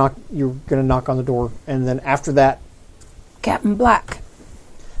 So you're going to knock on the door, and then after that, Captain Black.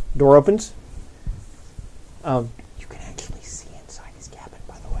 door opens. You can actually see inside his cabin,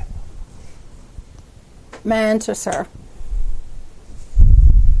 by the way. May I enter, sir?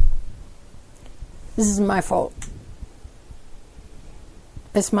 This is my fault.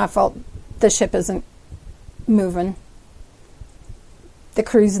 It's my fault the ship isn't moving. The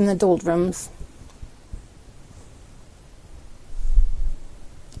crew's in the doldrums.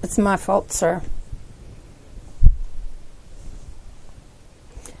 It's my fault, sir.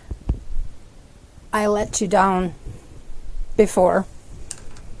 I let you down before.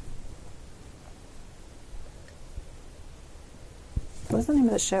 What was the name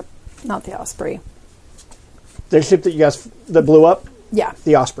of the ship? Not the Osprey. The ship that blew up, Yeah,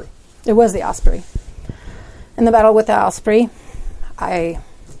 the Osprey. it was the Osprey. In the battle with the Osprey, I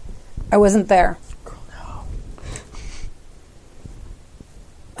wasn't there.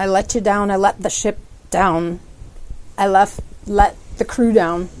 I let you down. I let the ship down. I let the crew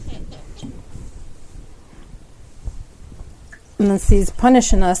down. And then he's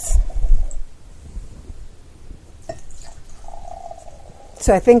punishing us.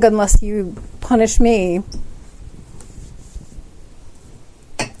 So I think unless you punish me,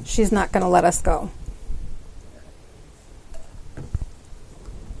 she's not going to let us go.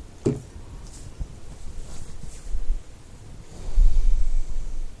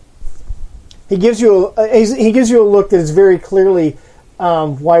 He gives you a look that is very clearly,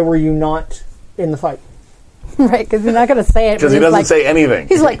 why were you not in the fight? Right, because he's not going to say it. Because but he he's doesn't like, say anything.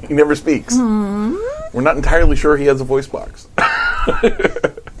 he's like, he never speaks. We're not entirely sure he has a voice box.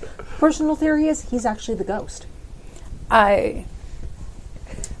 Personal theory is he's actually the ghost. I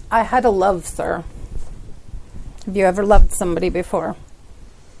had a love, sir. Have you ever loved somebody before?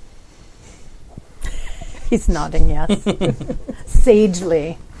 He's nodding yes.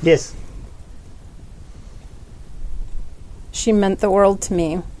 Sagely. Yes. She meant the world to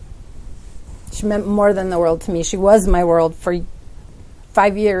me. She meant more than the world to me. She was my world for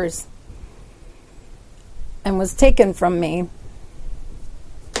 5 years and was taken from me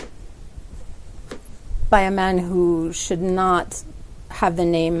by a man who should not have the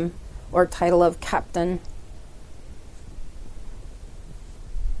name or title of captain.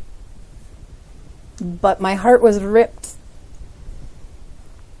 But my heart was ripped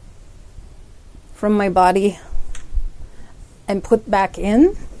from my body and put back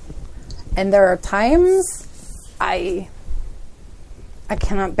in. And there are times I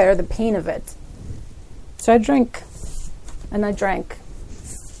cannot bear the pain of it. So I drink. And I drank.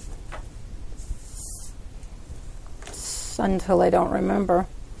 Until I don't remember.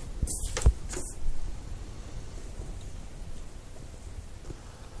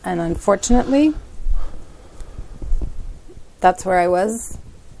 And unfortunately, that's where I was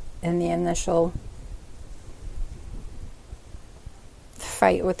in the initial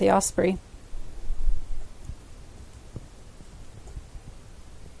fight with the Osprey.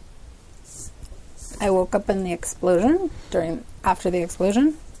 I woke up in the explosion after the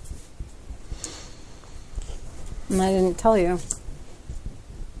explosion. And I didn't tell you.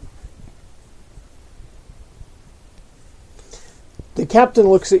 The captain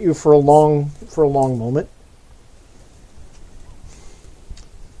looks at you for a long moment.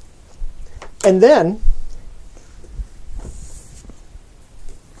 And then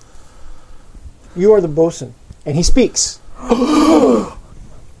you are the bosun, and he speaks.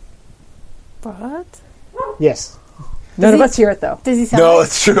 What? Yes. None of us hear it, though. Does he sound No, like...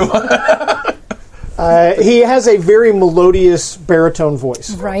 it's true. He has a very melodious baritone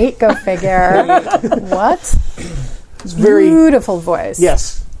voice. Right? Go figure. What? It's very Beautiful voice.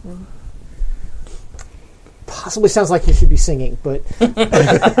 yes. Possibly sounds like he should be singing, but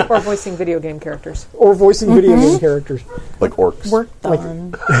Or voicing video game characters. or voicing video game characters. Like orcs. Work Like-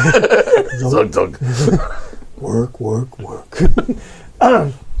 done. Zug, zug. Work.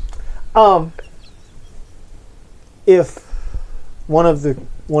 If one of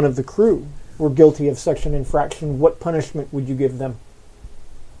the crew were guilty of such an infraction, what punishment would you give them?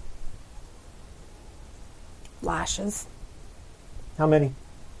 Lashes. How many?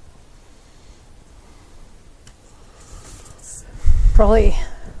 Probably.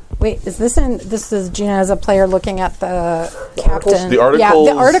 Wait, is this in? This is Gina as a player looking at the captain. The Yeah, articles-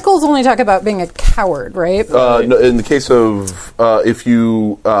 the articles only talk about being a coward, right? No, in the case of if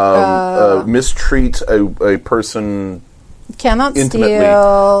you mistreat a person Cannot intimately,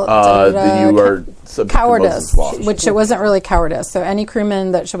 steal. then you are subject cowardice, to Moses' law. which it wasn't really cowardice. So any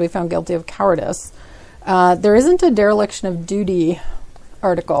crewman that shall be found guilty of cowardice. There isn't a dereliction of duty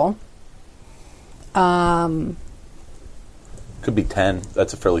article. Could be 10.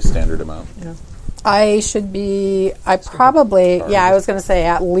 That's a fairly standard amount. I was going to say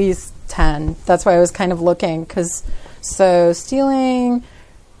at least 10. That's why I was kind of looking. So stealing,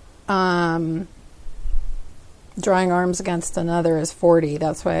 drawing arms against another is 40.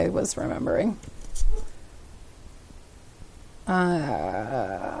 That's why I was remembering.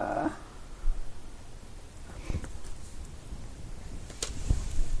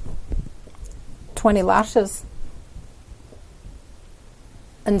 20 lashes.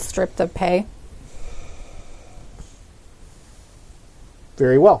 And stripped of pay.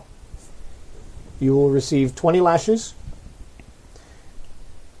 Very well. You will receive 20 lashes,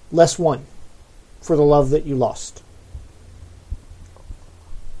 less 1, for the love that you lost.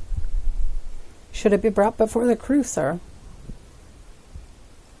 Should it be brought before the crew, sir?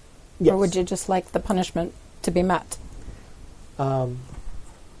 Yes. Or would you just like the punishment to be met? All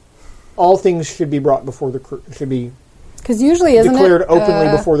things should be brought before the crew. Should be Because usually, isn't declared it openly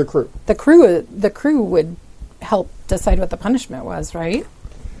before the crew. the crew would help decide what the punishment was, right?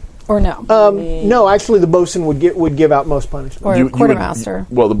 Or no? No, actually, the bosun would give out most punishment. Or You would- quartermaster?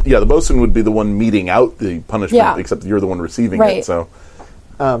 the bosun would be the one meting out the punishment, Yeah. except you're the one receiving Right. it. So,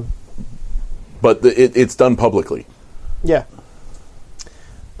 Um, but it's done publicly. yeah.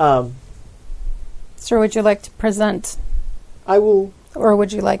 Sir, would you like to present, I will or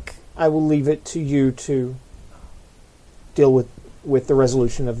would you like? leave it to you to deal with the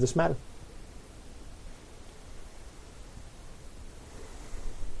resolution of this matter.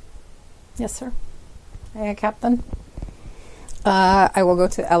 Yes, sir. Aye, Captain. I will go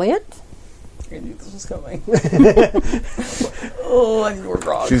to Elliot. I knew this was coming. Oh, I knew we're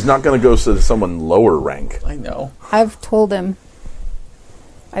wrong. She's not going to go to someone lower rank. I know. I've told him.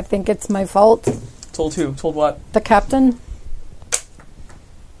 I think it's my fault. Told who? Told what? The captain.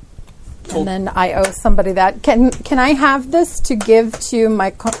 Told- And then I owe somebody that. Can I have this to give to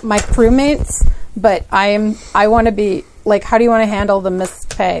my crewmates? But I want to be like, how do you want to handle the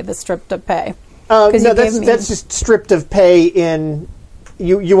missed pay, the stripped of pay? No, you gave me- that's just stripped of pay. In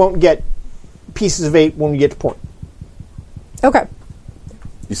you won't get pieces of 8 when we get to port. Okay.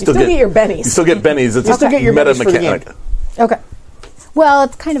 You still get your bennies. You still get bennies. It's You still get your meta bennies for the mechanic. game. Okay. Well,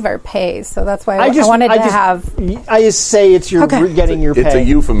 it's kind of our pay, so that's why I I wanted to have. I just say it's your Okay. getting your pay. It's a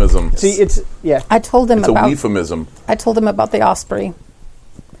euphemism. See, it's yeah. I told him It's a about. euphemism. I told him about the Osprey.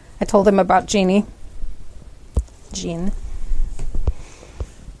 I told him about Jean.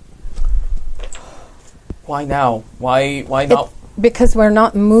 Why now? Why not? Because we're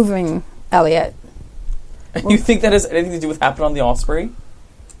not moving, Elliot. You think that has anything to do with what happened on the Osprey?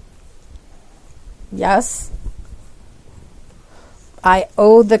 Yes. I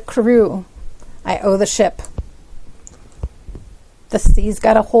owe the crew. I owe the ship. The sea's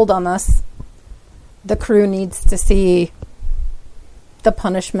got a hold on us. The crew needs to see the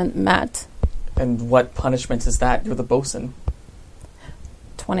punishment met. And what punishment is that? You're the bosun.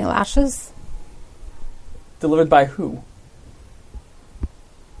 20 lashes. Delivered by who?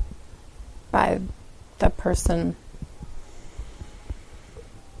 By the person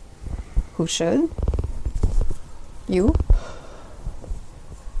who should? You?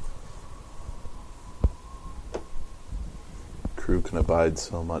 Crew can abide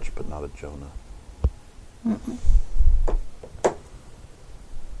so much, but not a Jonah.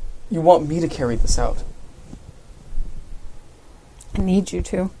 You want me to carry this out? I need you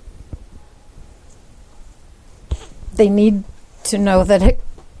to. They need to know that it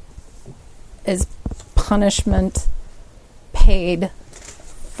is punishment paid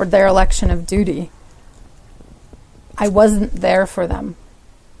for their election of duty. I wasn't there for them.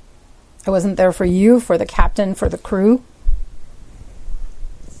 I wasn't there for you, for the captain, for the crew.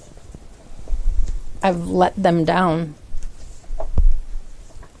 I've let them down.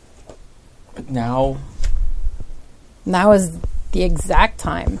 But now Now is the exact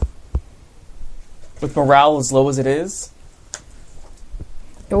time. with morale as low as it is,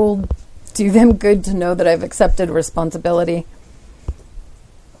 It will do them good to know that I've accepted responsibility.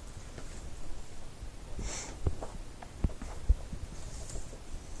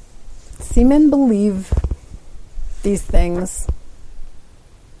 Seamen believe these things.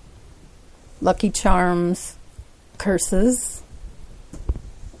 Lucky charms, curses.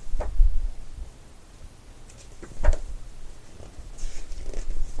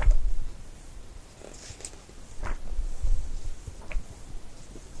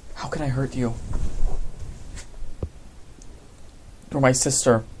 how can I hurt you? You're my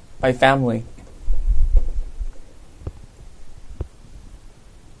sister, my family.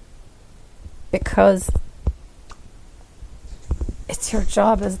 Because it's your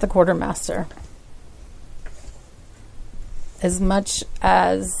job as the quartermaster. As much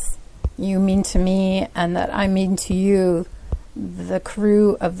as you mean to me and that I mean to you, the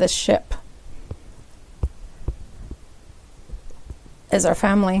crew of the ship is our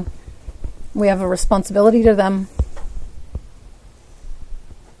family. We have a responsibility to them.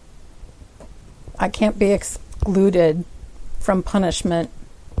 I can't be excluded from punishment.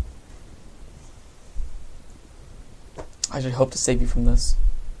 I should hope to save you from this.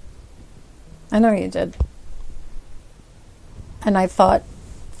 I know you did. And I thought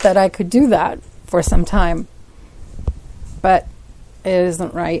that I could do that for some time. But it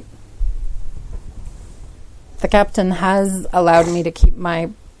isn't right. The captain has allowed me to keep my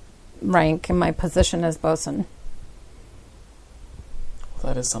rank and my position as bosun.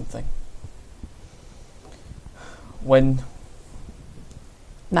 That is something. When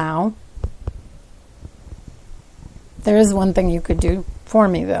Now, there is one thing you could do for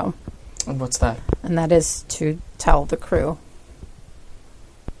me, though, and what's that? and that is to tell the crew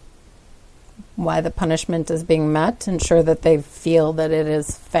why the punishment is being met, ensure that they feel that it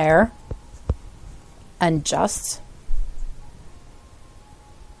is fair and just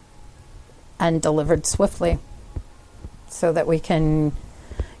and delivered swiftly so that we can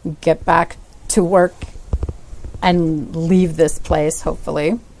get back to work and leave this place,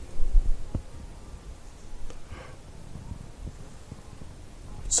 hopefully.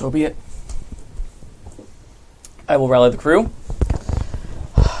 So be it. I will rally the crew.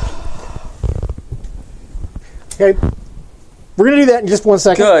 Okay. We're going to do that in just 1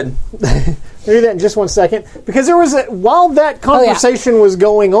 second. Good. We're going to do that in just 1 second. Because there was while that conversation was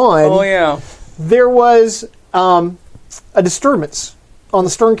going on, Oh yeah. there was a disturbance on the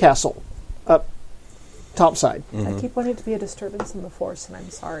stern castle up topside. I keep wanting to be a disturbance in the force, and I'm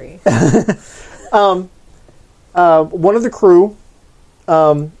sorry. One of the crew,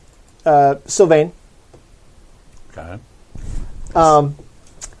 Sylvain, Okay.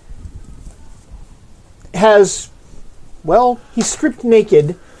 he's stripped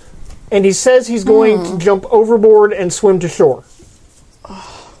naked, and he says he's going to jump overboard and swim to shore.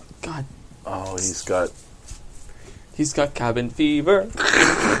 God, Oh, he's got cabin fever.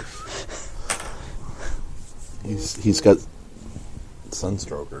 he's got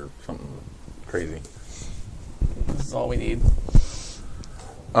sunstroke or something crazy. This is all we need.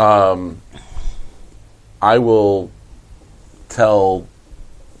 I will tell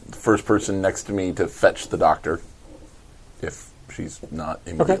the first person next to me to fetch the doctor if she's not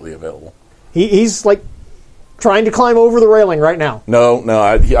immediately available. He's like trying to climb over the railing right now. No.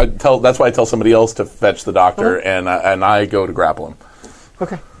 I tell. That's why I tell somebody else to fetch the doctor, and I go to grapple him.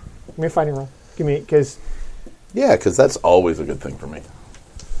 Okay. Give me a fighting roll. Because Yeah, because that's always a good thing for me.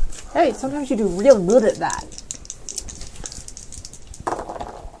 Hey, sometimes you do real good at that.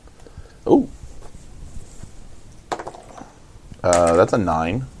 Oh, that's a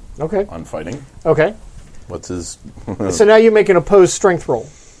 9 okay. on fighting. Okay. What's his? So now you make an opposed strength roll.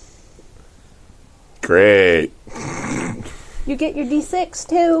 Great. You get your D6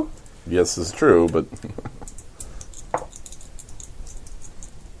 too. Yes, it's true, but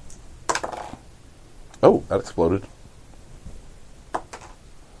oh, that exploded.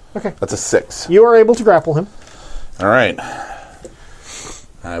 Okay. That's a 6. You are able to grapple him. All right.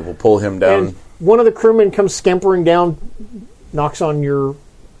 I will pull him down. And one of the crewmen comes scampering down, knocks on your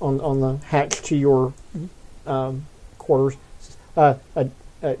on the hatch to your quarters.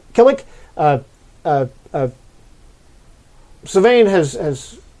 Killick, Sylvain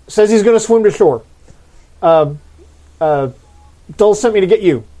has says he's going to swim to shore. Dole sent me to get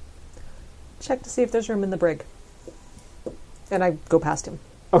you. Check to see if there's room in the brig. And I go past him.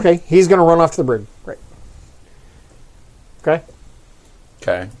 Okay, he's going to run off to the brig. Great. Okay.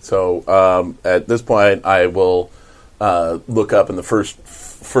 Okay, so at this point, I will look up, and the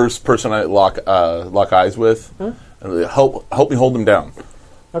first person I lock eyes with, and help me hold him down.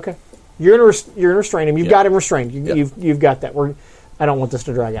 Okay. You're going to restrain him. You've Yeah. got him restrained. Yeah. You've got that. I don't want this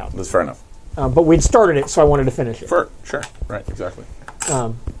to drag out. That's fair enough. But we'd started it, so I wanted to finish it. Sure. Right, exactly.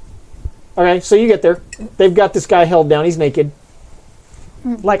 Okay, so you get there. They've got this guy held down. He's naked.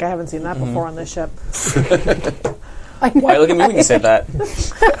 Like I haven't seen that before on this ship. Why look at me when you say that?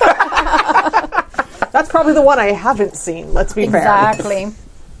 That's probably the one I haven't seen, let's be fair. Exactly.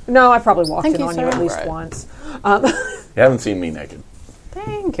 No, I probably walked Thank in you, on you sir. at least Right. once. You haven't seen me naked.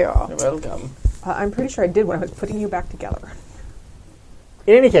 Thank you. Welcome. I'm pretty sure I did when I was putting you back together.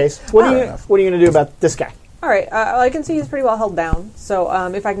 In any case, what are you enough. going to do about this guy? All right, I can see he's pretty well held down. So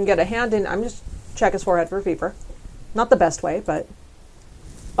if I can get a hand in, I'm just check his forehead for a fever. Not the best way, but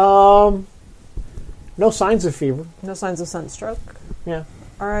No signs of fever. no signs of sunstroke. Yeah.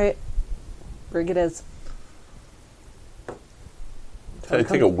 All right, brig it is. I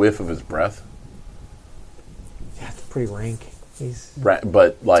take a whiff of his breath, Yeah, it's pretty rank. He's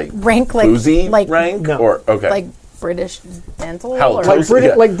but like Rank like boozy like rank, No. or okay, like British dental. How or- close-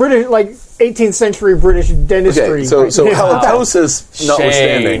 like Yeah. British, like 18th century British dentistry. okay. So Yeah. halitosis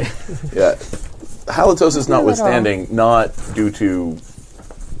notwithstanding, Shade. halitosis notwithstanding, not due to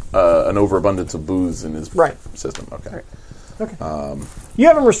an overabundance of booze in his Right. system. Okay. Right. Okay. You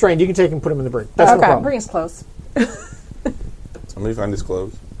have him restrained. You can take him and put him in the brig. That's no Okay. problem. Bring us close. Somebody find his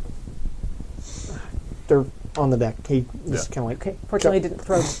clothes. They're on the deck. He was Yeah. kind of like, Okay. Fortunately, he didn't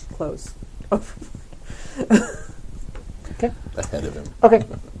throw clothes. okay. Ahead of him. Okay.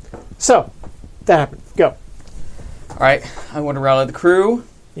 So, that happened. Go. All right, I want to rally the crew.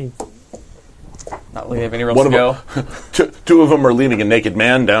 You- Not really have anywhere One else of to go. Two of them are leading a naked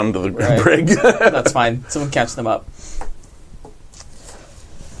man down to the Right. brig. That's fine. Someone catch them up.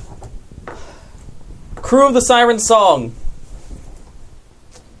 Crew of the Siren Song.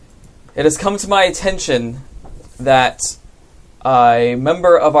 It has come to my attention that a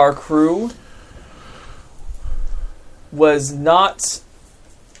member of our crew was not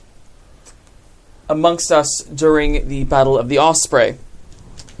amongst us during the Battle of the Osprey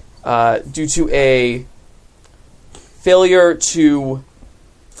due to a failure to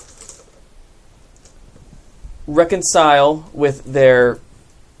reconcile with their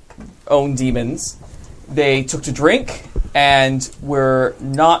own demons. They took to drink and were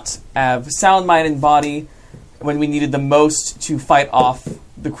not of sound mind and body when we needed them most to fight off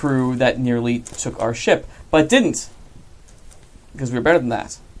the crew that nearly took our ship, but didn't, because we were better than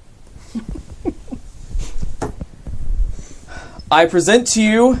that. I present to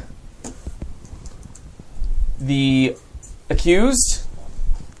you the accused,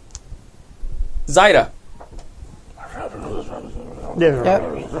 Zyda.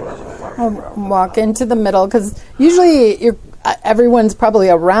 I'll walk into the middle because usually everyone's probably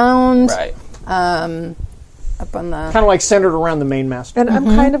around Right. up on the. Kind of like centered around the mainmast. And I'm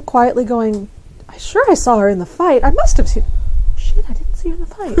kind of quietly going, I saw her in the fight. I must have seen... Shit, I didn't see her in the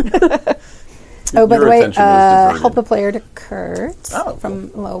fight. Oh, by Your the way, attention was diverted. help a player to Kurt Oh, from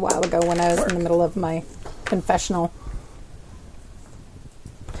a little while ago when I was in the middle of my confessional.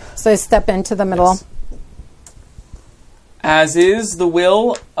 So I step into the middle. Yes. As is the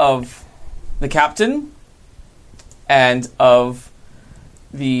will of the captain and of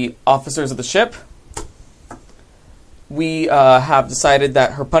the officers of the ship, we have decided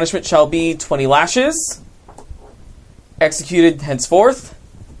that her punishment shall be 20 lashes, executed henceforth.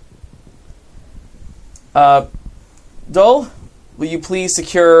 Dull, will you please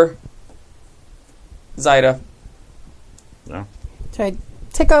secure Zyda? Yeah. So I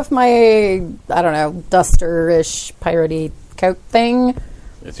take off my, I don't know, duster-ish piratey coat thing.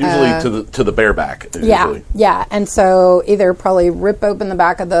 It's usually to the bareback. Yeah, Usually. yeah. And so either probably rip open the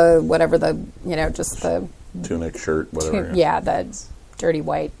back of the, whatever the, just the, Tunic, shirt, whatever. yeah, the dirty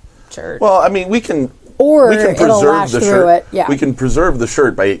white shirt. Well, I mean, we can Or we can it'll preserve lash the through shirt. it. Yeah. We can preserve the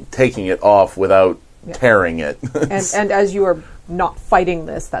shirt by taking it off without tearing it. And as you are not fighting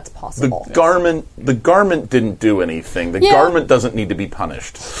this, that's possible. The garment didn't do anything. The Yeah. garment doesn't need to be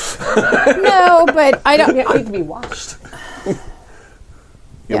punished. No, but I don't. It needs to be washed.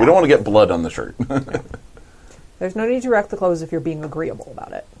 Yeah, we don't want to get blood on the shirt. There's no need to wreck the clothes if you're being agreeable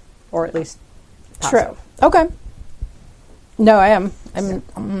about it, or at least True. passive. Okay. No, I am. I'm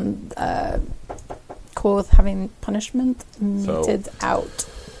cool with having punishment meted out.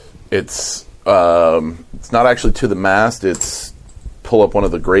 It's not actually to the mast. It's pull up one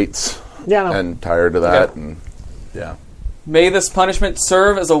of the grates Yeah, no. and tie her to that. Okay. And yeah, May this punishment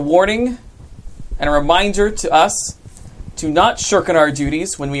serve as a warning and a reminder to us to not shirk on our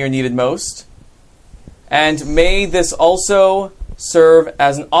duties when we are needed most. And may this also serve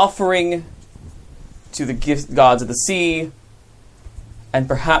as an offering to the gods of the sea, and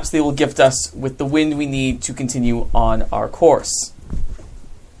perhaps they will gift us with the wind we need to continue on our course.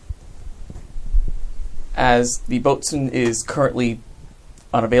 As the boatswain is currently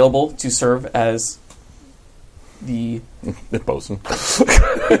unavailable to serve as the bosun.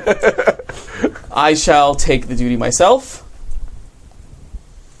 I shall take the duty myself.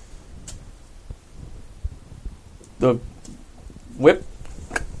 The whip,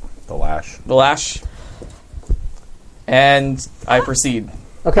 The lash. the lash, and I proceed.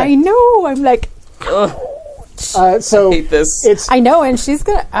 Okay. I know. I'm like, Ugh, So hate this. it's I know, and she's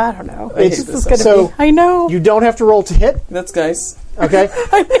gonna. I don't know. It's- This is gonna so be. I know. you don't have to roll to hit. That's nice. Okay.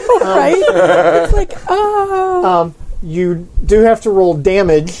 I know, right? It's like, oh. You do have to roll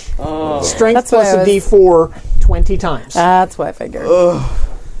damage. Oh, Strength That's what plus I a was- D4 20 times. That's what I figured.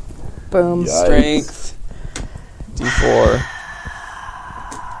 Boom. Yeah. strength. D4.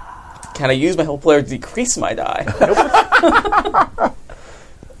 Can I use my whole player to decrease my die?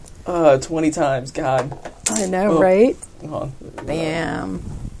 Nope. 20 times. God. I know, Oh. right? Hold on. Damn.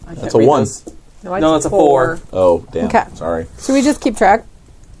 I That's can't a read 1. this. No, that's a 4. Oh, damn. Okay. Sorry. So we just keep track.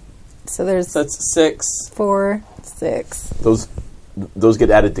 So there's So that's 6. 4, 6. Those get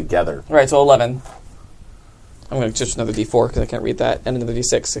added together. Right, so 11. I'm going to just another D4 because I can't read that, and another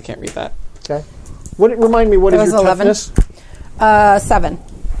D6 I can't read that. Okay. Remind me, what It is was your 11. toughness? 7.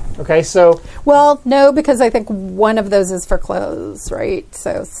 Okay, so Well, no, because I think one of those is for clothes, right?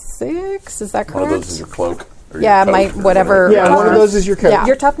 So 6. Is that correct? One of those is your cloak. Or your Yeah, coat my or whatever. yeah, one of those is your coat. Yeah.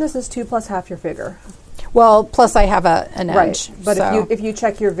 Your toughness is 2 plus half your vigor. Well, plus I have an edge. Right. But so. if you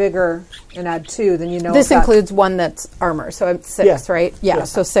check your vigor and add 2, then you know This if that- includes one that's armor, so it's 6, Yeah. right? Yeah, Yeah.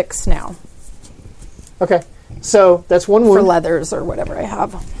 so 6 now Okay, so that's one for wound. leathers or whatever I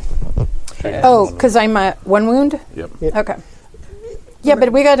have. And Oh, because I'm at 1 wound? Yep. Yeah. Okay. Yeah,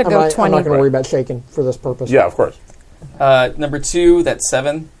 but we got to I'm go not 20. going to worry about shaking for this purpose. Yeah, of course. number 2, that's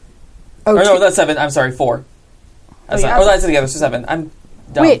 7. Oh, Or no, two- that's 7. I'm sorry, 4. That's yeah. not, that's together, so 7. I'm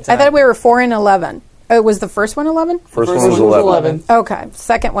dumb Wait, I tonight. thought we were 4 and 11. Oh, was the first one 11? First First one was one was 11. Okay.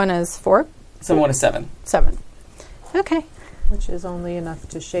 Second one is 4? 7 1 is 7. 7. Okay. which is only enough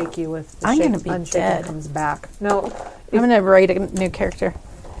to shake you if the I'm shake gonna be unshaken dead. comes back. No, I'm going to write a new character.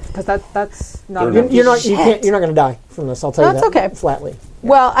 because that's not. They're enough. You're not. You can't. You're not going to die from this. I'll tell you That's that okay. flatly.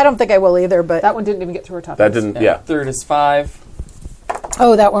 Well, I don't think I will either, but... That one didn't even get through her toughness. That didn't. Yeah. Third is 5.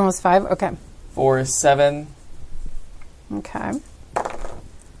 Oh, that one was 5? Okay. 4 is 7. Okay.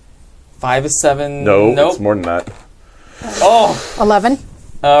 5 is 7. No, Nope. it's more than that. Oh! 11?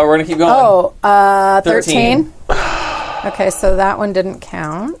 We're going to keep going. Oh, 13. 13. Okay, so that one didn't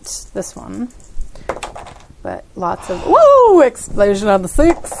count. This one. But lots of... Woo! Explosion on the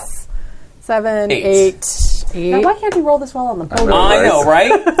 6. 7, 8. 8. Now, why can't he roll this well on the podium? I know,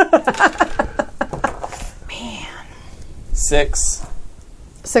 right? Man. 6.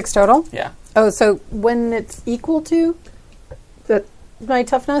 6 total? Yeah. Oh, so when it's equal to That- my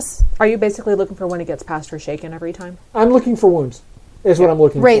toughness? Are you basically looking for when it gets past her shaken every time? I'm looking for wounds. Is what I'm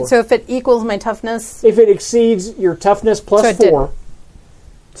looking Right, for. so if it equals my toughness... if it exceeds your toughness plus So it did. 4,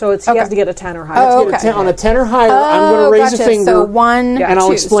 So it's Okay. he has to get a 10 or higher. Oh, get a okay. 10 on a 10 or higher, I'm going to raise gotcha. a finger So 1, Yeah. and I'll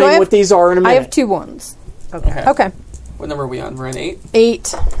 2. explain So I have- what these are in a I minute. have 2 wounds. Okay. Okay. What number are we on? We're on 8?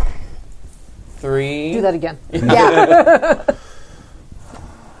 8. 3. Do that again. Yeah.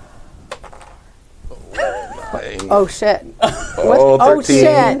 Oh, shit. Oh, Oh, 13.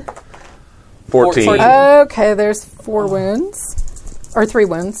 shit. 14. 14. Okay, there's 4 wounds. Or 3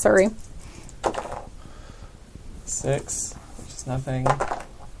 wounds, sorry. 6. Which is nothing.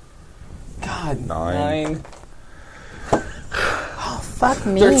 God. 9. 9. Fuck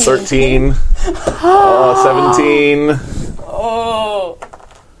me. 13. 17. Oh!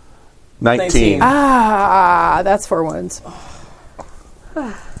 19. Ah, that's 4 wounds.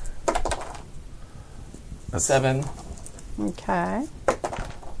 That's 7. Okay.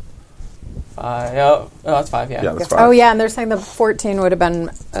 5. Oh, that's 5. Yeah. Yeah, that's fine. Oh, yeah, and they're saying the 14 would have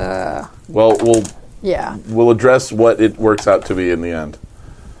been, Well, yeah. we'll address what it works out to be in the end.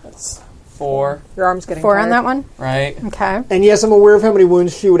 That's 4. Your arm's getting 4 tired. on that one? Right. Okay. And yes, I'm aware of how many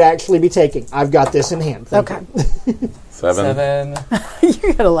wounds she would actually be taking. I've got this in hand. Thank Okay. you. 7. 7.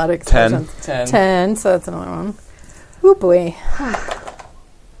 You got a lot of explosions. 10. 10, so that's another one. Oh, boy.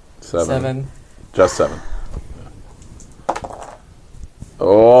 7. Just 7.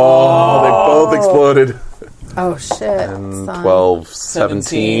 Oh, they both exploded. Oh, shit. And son. 12,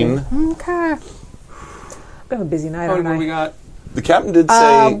 17. Okay. I have a busy night, How many aren't more we I? got? The captain did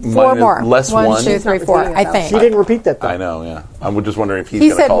say 4 more. less 1, 2, 3, 4, I She think. didn't repeat that, though. I know, yeah. I'm just wondering if he's He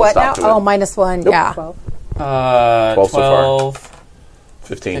going to said call a what now? stop to Oh, it. -1. Yeah. 12. 12 so far. 12.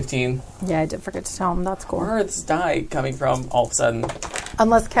 15. 15. Yeah, I did forget to tell him. That's cool. Where is die coming from all of a sudden?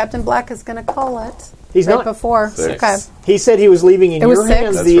 Unless Captain Black is going to call it. He's right not. before. 6. Okay. He said he was leaving in It was your 6?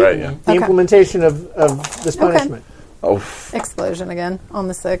 hands That's the, right, yeah. the Okay. implementation of this Okay. punishment. Oh, Explosion again on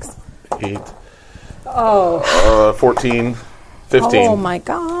the 6th. 8. Oh. 14. 15. Oh, my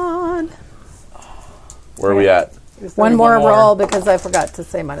God. Where are we at? One more more. roll because I forgot to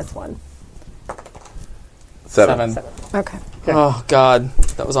say -1. 7. Okay. Oh, God.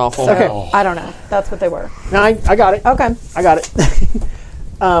 That was awful. Okay. I don't know. That's what they were. No, I got it. Okay. I got it.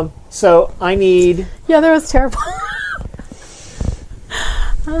 So I need... Yeah, that was terrible.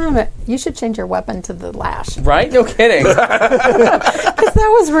 You should change your weapon to the lash. Right? No kidding. Because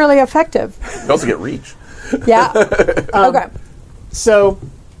that was really effective. You also get reach. Yeah. Okay. So,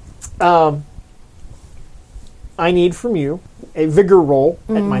 I need from you a vigor roll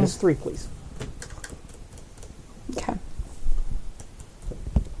at -3, please. Okay.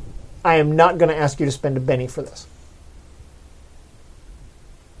 I am not going to ask you to spend a penny for this.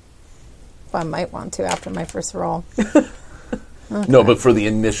 I might want to after my first roll. No, but for the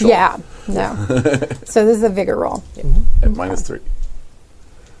initial. Yeah. No. So this is a vigor roll. At -3.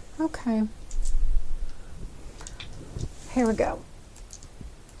 Okay. Here we go.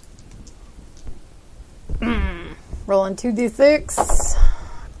 Rolling 2d6.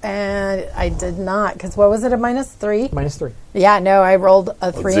 And I did not, because what was it, a -3? -3. Yeah, no, I rolled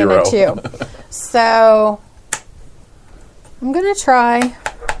a 3 and a 2. So I'm going to try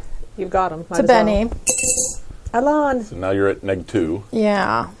You've got him. to Benny. Alon. So now you're at -2.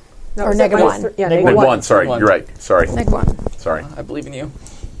 Yeah. No, Or it's at -1. -3. Yeah, Neg Neg one. 1, sorry. One. You're right. Sorry. -1. Sorry. I believe in you.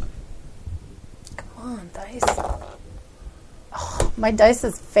 Come on, dice. Oh, my dice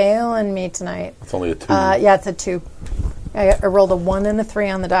is failing me tonight. It's only a 2. Yeah, it's a 2. I rolled a 1 and a 3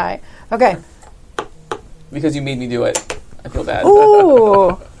 on the die. Okay. Because you made me do it. I feel bad.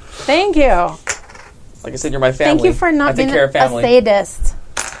 Ooh. Thank you. Like I said, you're my family. Thank you for I not take being care a of family. sadist.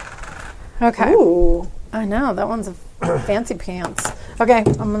 Okay. Ooh. I know. That one's a fancy pants. Okay.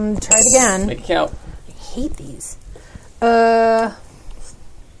 I'm going to try it again. Make it count. I hate these. My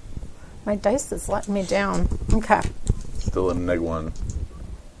dice is letting me down. Okay. Still in -1.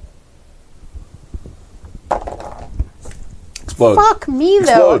 Explode. Fuck me,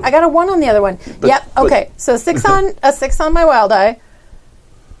 though. Explode. I got a 1 on the other one. Yep. Okay. So 6 on a 6 on my wild die.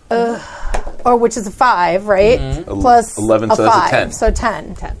 Or which is a 5, right? Plus 11, a so that's a 5. 10. So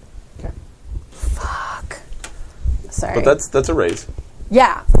 10. 10. Okay. Fuck. Sorry. But that's a raise.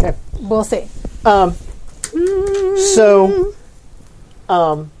 Yeah. Okay. We'll see. So,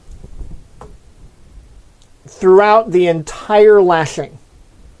 throughout the entire lashing,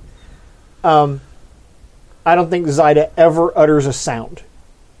 I don't think Zyda ever utters a sound.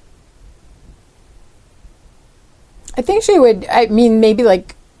 I think she would. I mean, maybe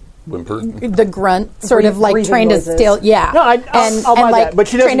like Whimper. the grunt, sort of like Breathing trying noises. to still. Yeah. No, I'll buy like that, but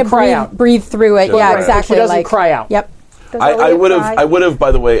she doesn't trying to cry breathe, out. breathe through it. Doesn't Yeah, cry out. exactly. She doesn't like, cry out. Yep. Does I Elliot would have. cry? I would have.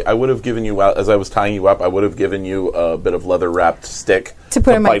 By the way, I would have given you as I was tying you up. I would have given you a bit of leather wrapped stick To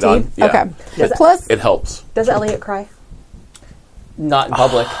put in my bite on. teeth. Yeah. Okay. It- Plus, it helps. Does Elliot cry? Not in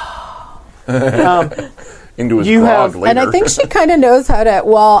public. Into his You grog have- later. and I think she kind of knows how to.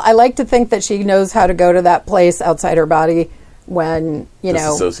 Well, I like to think that she knows how to go to that place outside her body when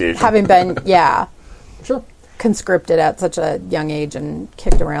Disassociation. having been Sure. conscripted at such a young age and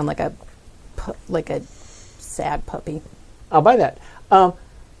kicked around like a sad puppy. I'll buy that.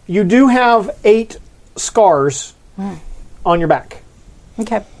 You do have 8 scars on your back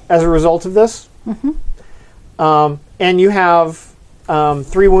Okay. as a result of this. And you have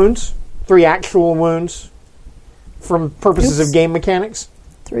 3 wounds, 3 actual wounds from purposes of game mechanics.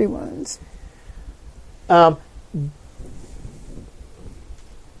 3 wounds.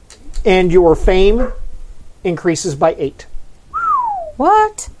 And your fame increases by 8.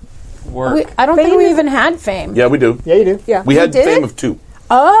 What? work. I don't think Fame we is- even had fame. Yeah, we do. Yeah, you do. Yeah. We had did? fame of 2.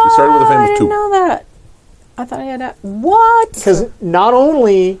 Oh, We started with a fame of I didn't 2. know that. I thought I had a what? Because not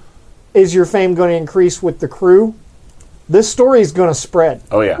only is your fame going to increase with the crew, this story is going to spread.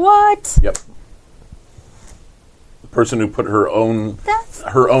 Oh yeah. What? Yep. The person who put her own That's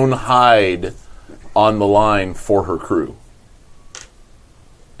hide on the line for her crew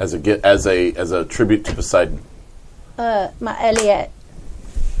as a tribute to Poseidon. my Elliot.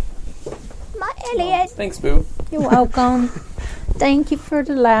 My Elliot. Thanks, Boo. You're welcome. Thank you for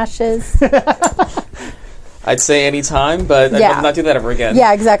the lashes. I'd say any time, but Yeah. I'd not do that ever again.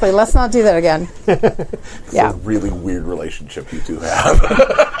 Yeah, exactly. Let's not do that again. Yeah. A really weird relationship you two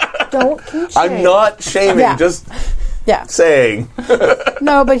have. Don't keep I'm not shaming, Yeah. just Yeah. saying.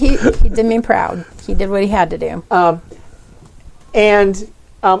 No, but he did me proud. He did what he had to do. And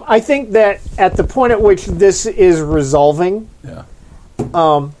I think that at the point at which this is resolving, Yeah.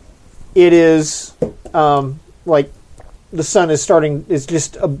 it is like the sun is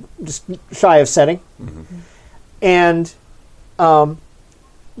just shy of setting, and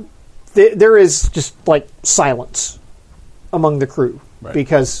there is just like silence among the crew Right.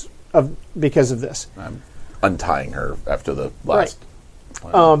 because of this, I'm untying her after the last.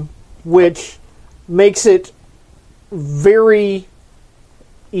 which makes it very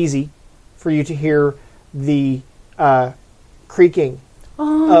easy for you to hear the creaking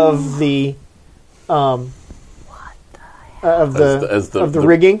of the of the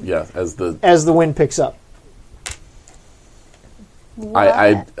rigging Yeah, as the as the wind picks up.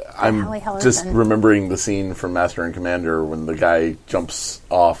 I'm Holly Hellerton. just remembering the scene from Master and Commander when the guy jumps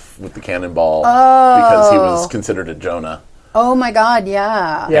off with the cannonball because he was considered a Jonah Oh my God!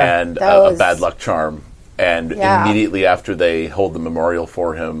 Yeah. Yeah. and that a was- bad luck charm. And Yeah. immediately after they hold the memorial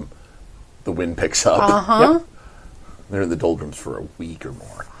for him, the wind picks up. Yep. They're in the doldrums for a week or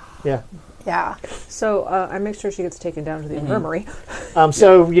more. Yeah. Yeah. So I make sure she gets taken down to the infirmary.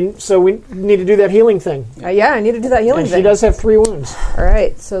 So we need to do that healing thing, Yeah, I need to do that healing and she thing. does have 3 wounds. All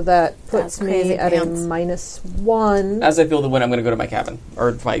right, so that puts That's me crazy at pants. a -1. As I feel the wind, I'm going to go to my cabin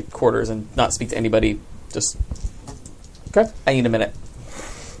or my quarters and not speak to anybody. Just Okay. I need a minute.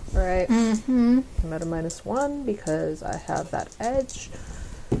 All right. I'm at a -1 because I have that edge.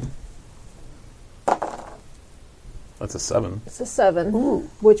 That's a 7. It's a 7,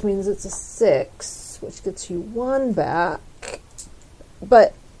 which means it's a 6, which gets you 1 back.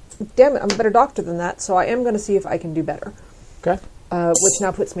 But, damn it, I'm a better doctor than that, so I am going to see if I can do better. Okay. Which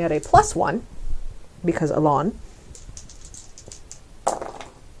now puts me at a +1, because Alon.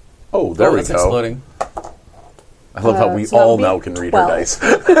 Oh, there we that's go. exploding. I love how we so that'll all be now can read 12. her dice.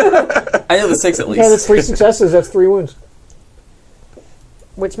 I know the 6 at Okay, that's least. 3 successes. That's 3 wounds.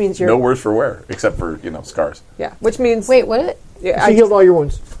 Which means you're... No worse for wear, except for, scars. Yeah, which means... Wait, what? Yeah, She healed all your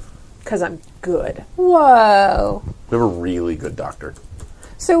wounds. because I'm good. Whoa. We have a really good doctor.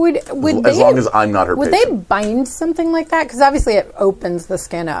 So would As they long as I'm not her would patient. they bind something like that? Because obviously it opens the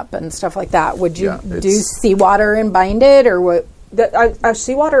skin up and stuff like that. Would you Yeah, do it's- seawater and bind it, or what?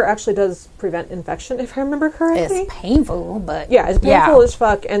 Seawater actually does prevent infection, if I remember correctly. It's painful, but Yeah, it's painful as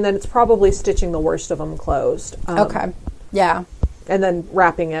fuck, and then it's probably stitching the worst of them closed. Okay. Yeah. And then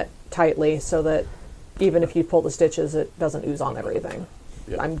wrapping it tightly so that even if you pull the stitches, it doesn't ooze on everything.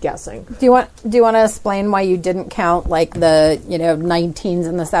 Yeah. I'm guessing. Do you want to explain why you didn't count like the 19s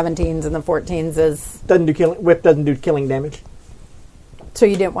and the 17s and the 14s as Doesn't do killing. Whip doesn't do killing damage. so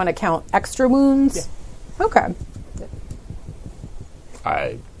you didn't want to count extra wounds? Yeah. Okay.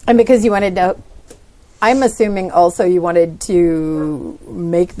 And because you wanted to, I'm assuming also you wanted to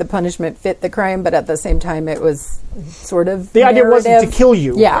make the punishment fit the crime, but at the same time it was sort of The idea wasn't to narrative. kill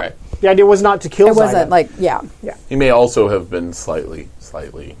you. Yeah. Right. The idea was not to kill. It wasn't Zyda. like, yeah. He may also have been slightly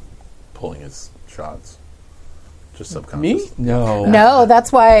pulling his shots. Just subconscious. Me? No. No,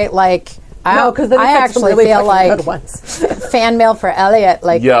 that's why, like, No, because then I you picked some actually really feel fucking good like ones. fan mail for Elliot,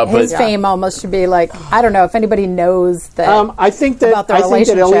 like, Yeah, but- his fame almost should be like, I don't know if anybody knows that. I think that about the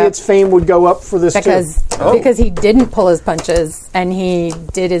relationship. Elliot's fame would go up for this because too. because he didn't pull his punches and he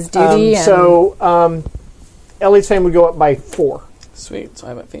did his duty. and So Elliot's fame would go up by 4, Sweet. So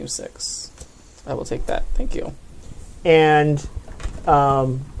I'm at fame 6. I will take that. Thank you. and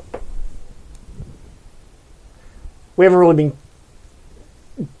we haven't really been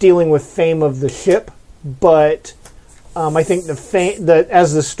dealing with fame of the ship, but I think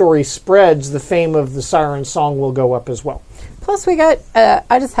as the story spreads, the fame of the Siren Song will go up as well. plus, we got.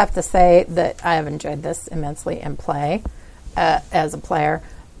 I just have to say that I have enjoyed this immensely in play as a player,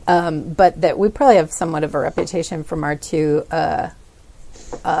 but that we probably have somewhat of a reputation from our two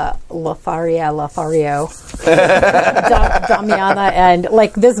Lothario, Damiana, and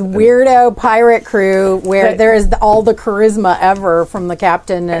like this weirdo pirate crew where there is all the charisma ever from the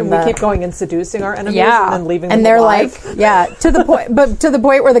captain, and we keep going and seducing our enemies yeah, and then leaving them and they're alive. like, yeah, to the point, but to the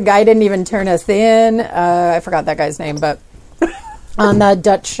point where the guy didn't even turn us in. I forgot that guy's name, but on the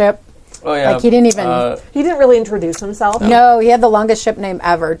Dutch ship. Oh yeah. Like he didn't even. He didn't really introduce himself. No, he had the longest ship name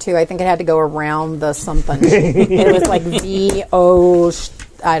ever too. I think it had to go around the something. It was like VO.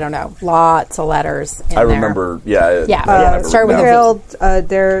 I don't know. Lots of letters. In I there. remember. Yeah. Yeah. I never Start with wrote a down. V.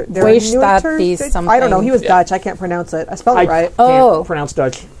 They're Weisstadt something. I don't know. He was Yeah. Dutch. I can't pronounce it. I spelled I it right. can't Oh. pronounce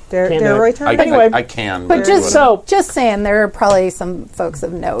Dutch. They're Can't do it. Reuter. I, Anyway. I can. But just So- just saying, there are probably some folks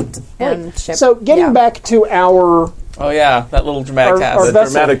of note and ship. So getting yeah. back to our Oh yeah, that little dramatic Our- task. our the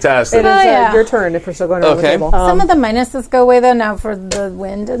vessel. dramatic task. It is yeah. your turn if we're still going around the Okay. table. Some of the minuses go away though now for the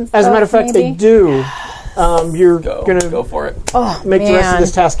wind and stuff. as a matter of fact, they maybe? do. You're go gonna for it. Oh, make the rest of man.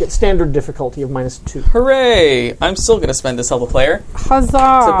 this task at standard difficulty of -2. Hooray! I'm still gonna spend this help a player Huzzah! to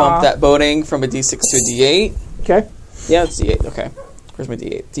bump that boating from a D6 to a D8. Okay. Yeah, it's D8. Okay. Where's my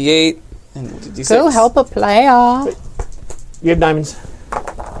D8? D8 and we'll do D6. Go help a player. You have diamonds.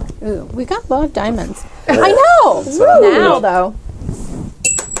 Ooh, we got a lot of diamonds. I know. Now though.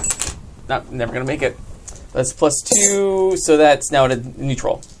 Not never gonna make it. That's +2, so that's now at a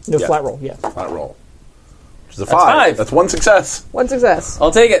neutral. No Yeah. flat roll. Yeah. Flat roll. Which is a That's 5. five. That's one success. One success.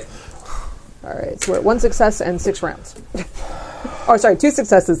 I'll take it. All right. So we're at one success and 6 rounds. Oh, sorry. 2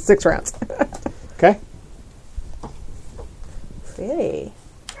 successes, 6 rounds. Okay. Hey.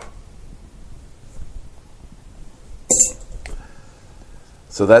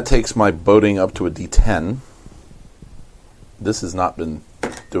 So that takes my boating up to a D10. This has not been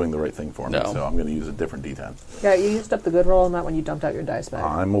doing the right thing for me, No. so I'm going to use a different D10. Yeah, you used up the good roll on that when you dumped out your dice bag.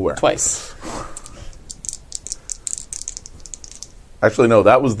 I'm aware. Twice. Actually, no,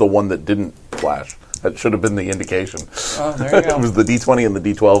 that was the one that didn't flash. That should have been the indication. Oh, there you go. It was the D20 and the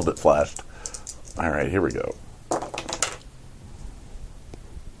D12 that flashed. All right, here we go.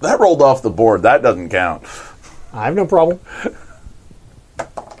 That rolled off the board. That doesn't count. I have no problem.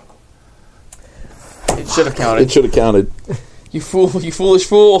 It should have counted. It should have counted. You fool! You foolish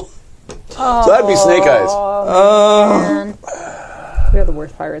fool! So that'd be Snake Eyes. Man. We are the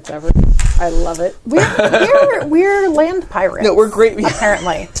worst pirates ever. I love it. We're land pirates. No, we're great.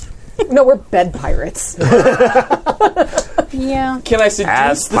 apparently. No, we're bed pirates. Yeah. Can I seduce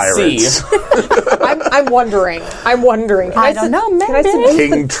Ass the pirates. sea? I'm wondering. Can I don't know, Can I maybe. seduce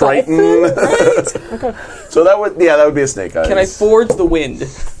King the Triton. dolphin? Okay. So that would be a Snake Eyes. Can I forge the wind?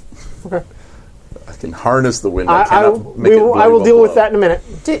 I can harness the wind. I cannot make it I will blow. deal with that in a minute.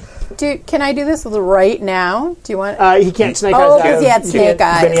 Can I do this right now? Do you want? He can't snake Oh, eyes. 'cause he had snake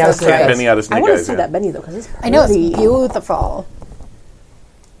eyes, Benny had that's snake right. eyes. Benny out of I Snake want to Eyes. see Yeah. that Benny though, because it's I know it's pretty. beautiful.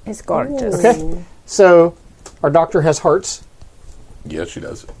 It's gorgeous. Okay. So our doctor has hearts. Yes, she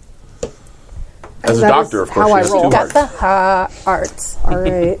does. As a that doctor, is of course, how she I has roll. two Got hearts. the arts. All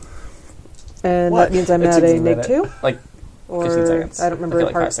right. And What? that means I'm It at takes a a neg minute. 2? Like Or 15 seconds. I don't remember I feel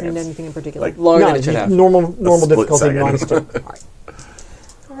if like 5 hearts mean seconds. anything in particular. Like longer no, than it should have. normal split difficulty second. -2.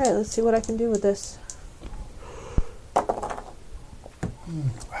 All right, let's see what I can do with this.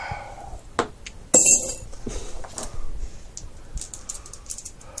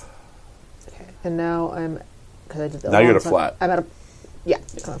 Okay, and now I'm because I did the Now you're at a long flat. I'm at a I'm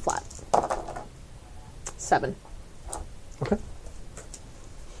at a flat. 7. Okay.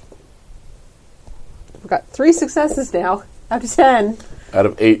 We've got 3 successes now out of 10. Out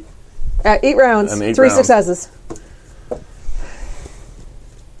of 8. 8 rounds, And 8 3 rounds. successes.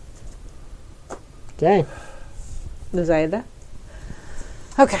 Okay. Zaida.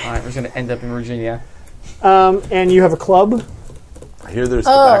 Okay. All right, we're going to end up in Virginia. And you have a club. I hear there's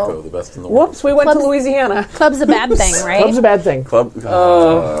tobacco, the best in the world. Whoops, we went Clubs- to Louisiana. Club's a bad thing, right? Club's a bad thing. Club.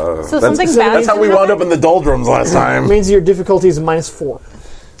 so something bad. That's how we wound up in the doldrums last time. It means your difficulty is -4.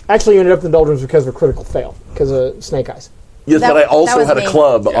 Actually, you ended up in the doldrums because of a critical fail, because of snake eyes. Yes, That- but I that also was had a me.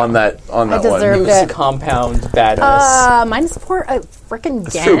 club on that one. deserved It was it. a compound badness. -4 frickin'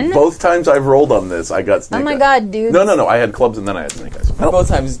 It's true. again. Both times I've rolled on this, I got snake Oh my eyes. god, dude. No. I had clubs and then I had snake eyes. Both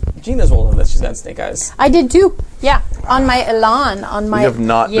times Gina's rolled on this. She's got snake eyes. I did too. Yeah, on my Elan, on my. We have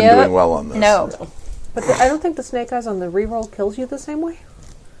not been Yep. doing well on this. No, But I don't think the snake eyes on the reroll kills you the same way.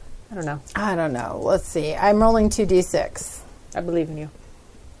 I don't know. I don't know. Let's see. I'm rolling 2d6. I believe in you.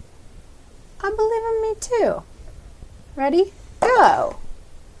 I believe in me too. Ready? Go.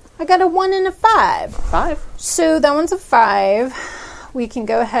 I got a 1 and a 5. 5. So that one's a 5. We can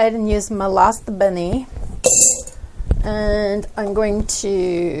go ahead and use my last Benny. And I'm going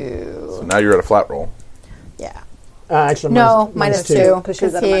to. So now you're at a flat roll. Yeah. Actually, No, minus two. Because she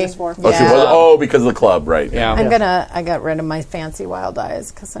was at a minus 4. Oh, she was. Oh, because of the club, right? Yeah. I got rid of my fancy wild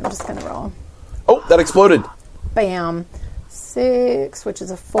eyes because I'm just gonna roll. Oh, that exploded. Bam. 6, which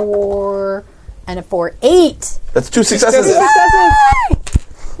is a 4, and a 4. 8. That's 2 successes.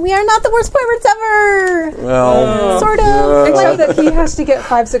 We are not the worst pirates ever. Well, Sort of. Except that he has to get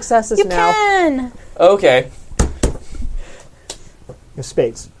 5 successes You now. can. Okay.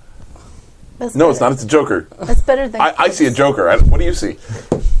 Spades. That's no, it's better. not. It's a joker. That's better than. I see a joker. What do you see?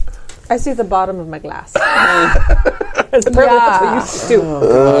 I see the bottom of my glass. That's apparently that's what you used to do.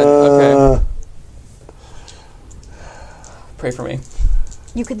 Okay. Pray for me.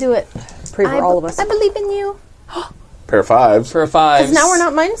 You could do it. Pray for all of us. I believe in you. Pair of fives. For a 5. Because now we're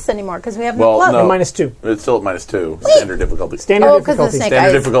not minus anymore because we have no Well, club. no. Minus 2. It's still at minus 2. Standard difficulty. Standard Oh, 'cause of difficulty. the snake Standard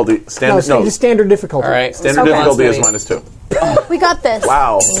eyes. difficulty. No, Standard. No. standard difficulty. All right. Standard Okay. difficulty is Wait. minus 2. We got this.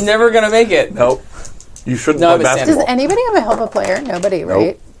 Wow. Never gonna make it. Nope. You shouldn't No, play but Does basketball. anybody have a help a player? Nobody,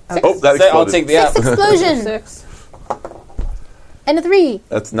 right? Oh, that exploded. I'll take the app. Explosion. 6 And a 3.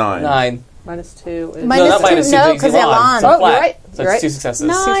 That's 9. 9. minus 2 is... Minus No, not two. minus 2. No, because 'cause they're on. So Oh, flat. you're right. So You're it's 2 right. successes.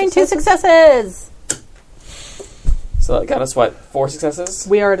 9. 2 successes. So that got us, what, 4 successes?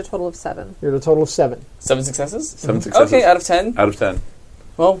 We are at a total of 7. You're at a total of 7. 7 successes? 7 successes. Okay, out of 10. Out of 10.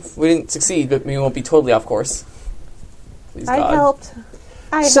 Well, we didn't succeed, but we won't be totally off course. Please I God. helped.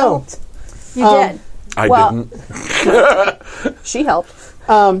 I So, helped. You did. I Well- didn't. She helped.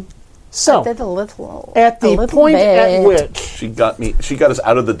 So, I did a little. at the a little point at bit. which She got us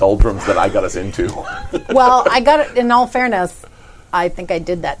out of the doldrums that I got us into. Well, I got it. In all fairness, I think I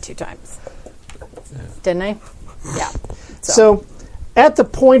did that 2 times. Didn't I? Yeah. So, at the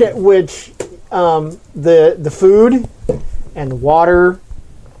point at which the food and water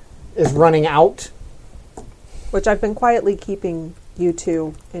is running out, Which I've been quietly keeping you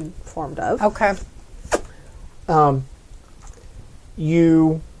two informed of. Okay.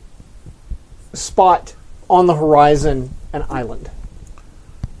 you spot on the horizon an island.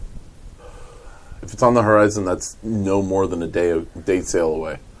 If it's on the horizon, that's no more than a day sail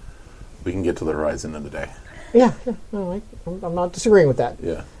away. We can get to the horizon in a day. Yeah, no, I'm not disagreeing with that.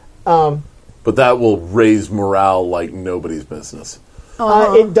 Yeah. But that will raise morale like nobody's business.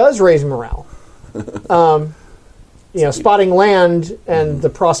 It does raise morale. Spotting land and the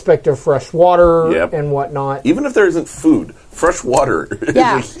prospect of fresh water Yep. and whatnot. Even if there isn't food, fresh water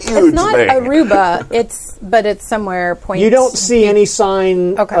Yeah. is a huge It's not thing. Aruba. But it's somewhere point. You don't see any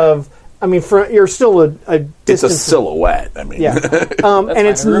sign Okay. of. I mean, you're still a It's distance. a silhouette. I mean, Yeah, That's and fine.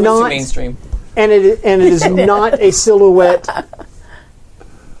 it's Aruba's too not. mainstream. And it is not a silhouette.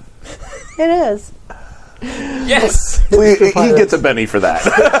 It is. Yes! he gets a Benny for that.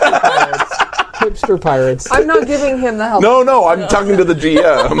 Hipster pirates. I'm not giving him the help. No, I'm talking to the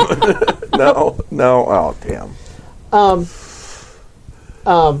GM. no. Oh, damn.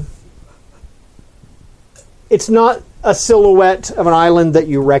 It's not a silhouette of an island that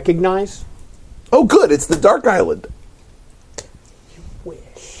you recognize. Oh, good. It's the Dark Island.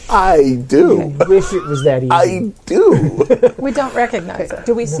 I do. I wish it was that easy. I do. We don't recognize it.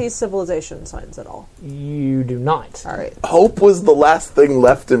 Do we see civilization signs at all? You do not. All right. Hope was the last thing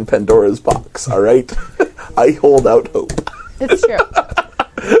left in Pandora's box, all right? I hold out hope. It's true.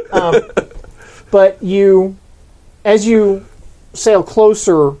 But as you sail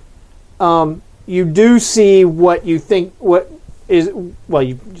closer, you do see you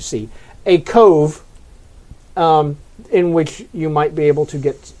see a cove in which you might be able to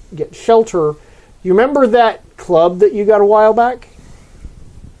get shelter. You remember that club that you got a while back?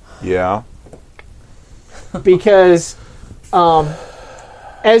 Yeah. Because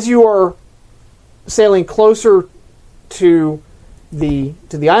as you are sailing closer to the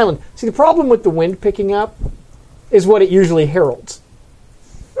island, see, the problem with the wind picking up is what it usually heralds.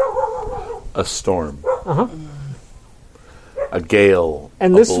 A storm. Uh-huh. A gale.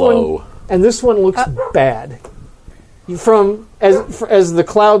 And a this blow. one looks bad. From as the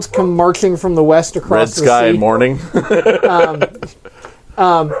clouds come marching from the west across Red the sky sea, and morning.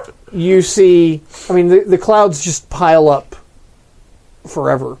 you see. I mean, the clouds just pile up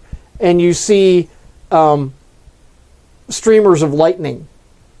forever, and you see streamers of lightning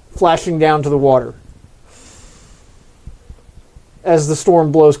flashing down to the water as the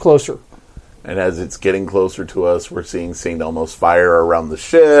storm blows closer. And as it's getting closer to us, we're seeing St. Elmo's fire around the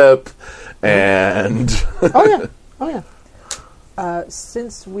ship. And Oh yeah.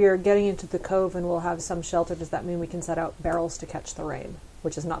 Since we're getting into the cove and we'll have some shelter, does that mean we can set out barrels to catch the rain?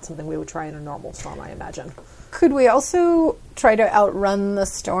 Which is not something we would try in a normal storm, I imagine. Could we also try to outrun the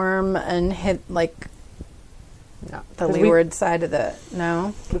storm and hit No. The 'Cause leeward side of the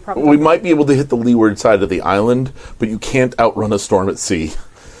no. We probably We might be able to hit the leeward side of the island, but you can't outrun a storm at sea.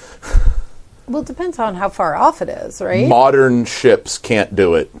 Well, it depends on how far off it is, right? Modern ships can't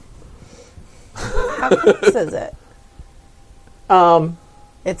do it. How close is it?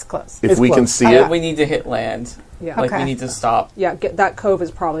 It's close. If It's we can close. see it, We need to hit land. Yeah. Like, Okay. we need to stop. Yeah, that cove is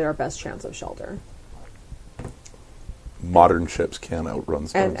probably our best chance of shelter. modern ships can't outrun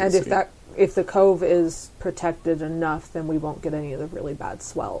storms And at sea. if the cove is protected enough, then we won't get any of the really bad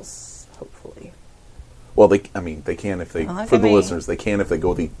swells, hopefully. Well, they can if they, Well, look for at the me. listeners, they can if they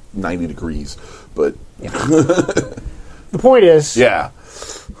go the 90 degrees. But, The point is, yeah.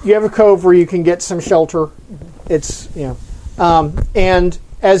 you have a cove where you can get some shelter. It's, and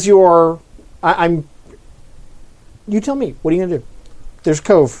as you're, I'm, you tell me, what are you going to do? There's a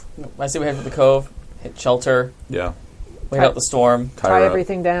cove. I say we head for the cove, hit shelter, Yeah. wait out the storm. Tie Tie her up.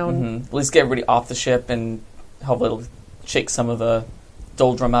 everything down. At least get everybody off the ship and hopefully it'll shake some of the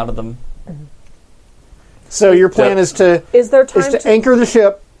doldrum out of them. So your plan Yeah. is to Is there time to anchor the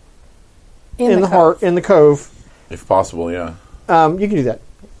ship in the cove. heart, in the cove. If possible, yeah. You can do that.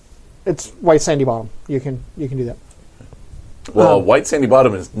 It's white sandy bottom. You can do that. Well, white sandy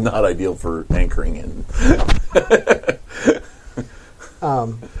bottom is not ideal for anchoring in.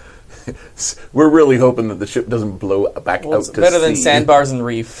 We're really hoping that the ship doesn't blow back Well, out it's to better than sea. sandbars and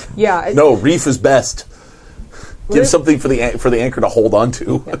reef. Yeah. No, reef is best. Give something for the anchor to hold on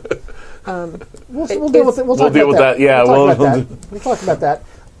to. We'll deal with it. We'll talk deal about with that. Yeah, we'll we'll- talk about that. We'll talk about that.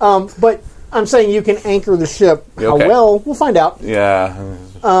 But I'm saying you can anchor the ship. How Okay. well, we'll find out. Yeah.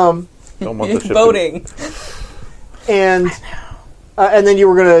 Don't want the ship to- Boating. And then you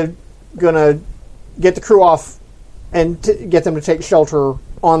were gonna get the crew off and get them to take shelter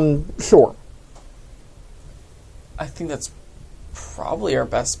on shore. I think that's probably our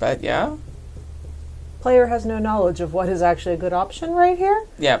best bet, yeah? Player has no knowledge of what is actually a good option right here.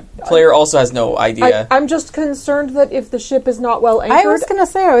 Yeah, player also has no idea. I'm just concerned that if the ship is not well anchored, I was going to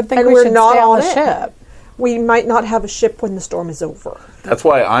say I would think and we we're should not stay on on the it. ship. we might not have a ship when the storm is over. That's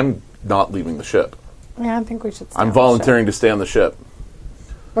why I'm not leaving the ship. Yeah, I think we should. Stay I'm on volunteering to stay on the ship.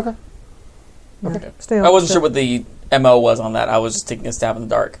 Okay. Stay on I wasn't the sure ship. what the MO was on that. I was just taking a stab in the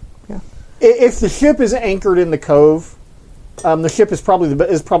dark. If the ship is anchored in the cove, the ship is probably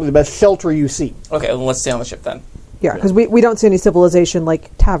the best shelter you see. Okay, well, let's stay on the ship then. Yeah, because we don't see any civilization like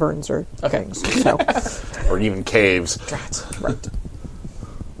taverns or Okay. things. So Or even caves. right.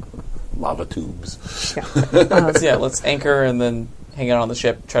 Lava tubes. So yeah, let's anchor and then hang out on the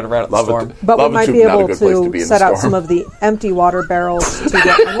ship, try to ride out the Lava storm. tu- But we Lava might tube, be not a able good place to be to in set the out storm. some of the empty water barrels to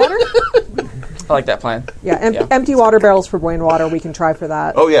get rainwater. I like that plan. Yeah, Yeah. empty water barrels for rainwater. We can try for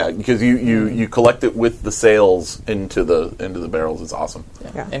that. Oh yeah, because you collect it with the sails into the barrels. It's awesome.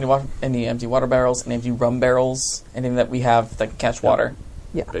 Yeah. Any empty water barrels, any empty rum barrels, anything that we have that can catch water.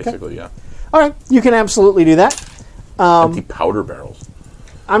 Yeah. Basically, yeah. All right, you can absolutely do that. Empty powder barrels.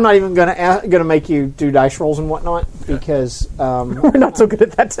 I'm not even gonna make you do dice rolls and whatnot because We're not so good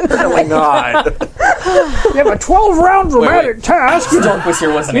at that today. Why not? you have a 12-round dramatic wait. task. Stork was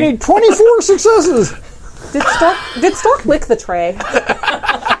here, wasn't You he? need 24 successes. Did Stork lick the tray?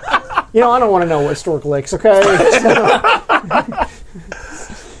 I don't want to know what Stork licks. Okay.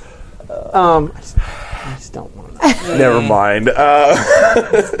 I just don't want to know. Never mind.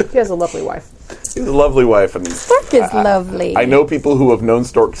 He has a lovely wife. He's a lovely wife, and Stork is lovely. I know people who have known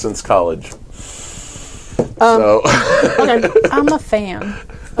Stork since college. So Okay. I'm a fan.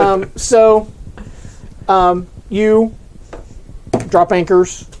 So, you drop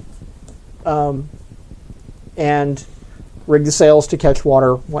anchors, and rig the sails to catch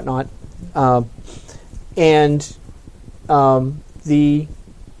water, whatnot, and the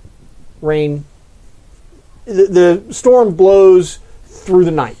rain. The storm blows through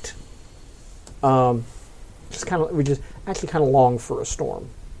the night. We just actually kind of long for a storm.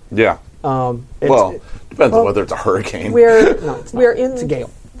 yeah. Well, depends on whether it's a hurricane. We're No, it's not. we're in It's a gale.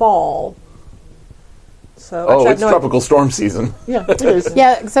 fall. So Oh, actually, it's no, tropical storm season. Yeah, it is.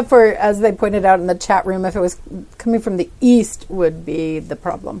 Yeah, except for as they pointed out in the chat room, if it was coming from the east, would be the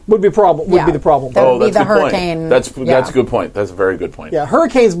problem. Would be the problem. That Oh, would be that's the a good hurricane. point. That's Yeah. a good point. That's a very good point. Yeah,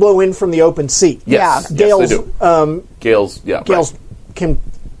 hurricanes blow in from the open sea. Yes, Yeah. Gales, yes, they do. Gales, yeah, Gales can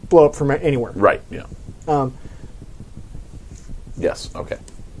blow up from anywhere. Right. Yeah. Um, Yes. Okay.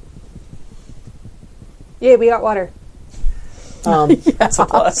 yeah, we got water. That's a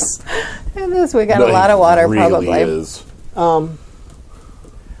plus. And this, we got No, a lot he of water, really probably. is.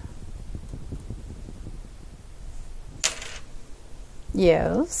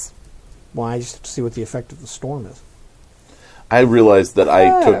 Yes. well, I just have to see what the effect of the storm is. I realized that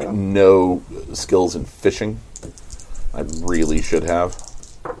I took Oh. no skills in fishing, I really should have.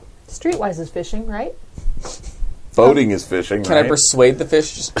 Streetwise is fishing, right? Boating is fishing, Can right? I persuade the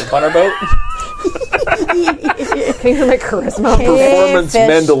fish to jump on our boat? Can you make charisma? Performance fish.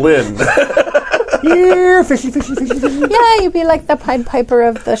 mandolin. Here, fishy, fishy, fishy, fishy. Yeah, you'd be like the Pied Piper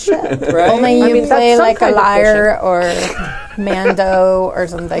of the ship. Right? Only you I mean, play that's some like a kind of liar or Mando or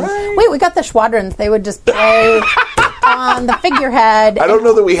something. Wait, we got the Schwadrons. They would just play on the figurehead. I don't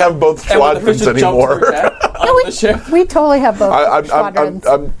know that we have both And when the fish squadrons just jumps anymore. over that on the ship. We totally have both I'm,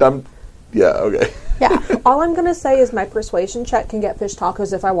 Schwadrons. yeah, okay. Yeah. All I'm going to say is my persuasion check can get fish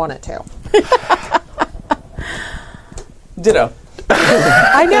tacos if I want it to. Ditto.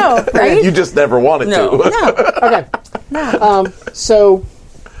 I know, right? You just never wanted No. to. No, Okay. no. So,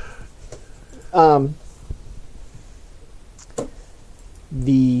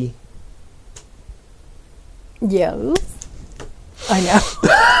 the Yes. I know.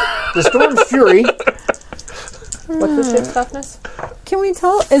 the storm's fury. What's the ship's toughness? Can we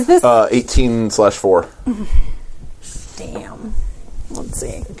tell? Is this 18/4. damn? Let's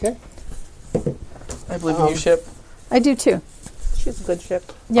see. Okay. I believe in you, ship. I do too. She's a good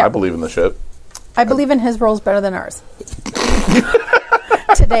ship. Yeah, I believe in the ship. I believe in his rolls better than ours.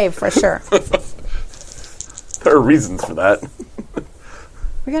 Today, for sure. There are reasons for that.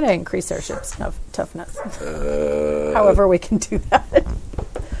 We got to increase our ship's toughness. However, we can do that.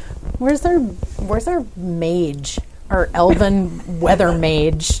 Where's our mage, our elven weather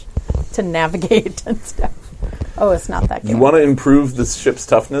mage, to navigate and stuff? Oh, it's not that good. You want to improve the ship's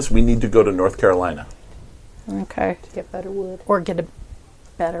toughness? We need to go to North Carolina. Okay, Get better wood. or get a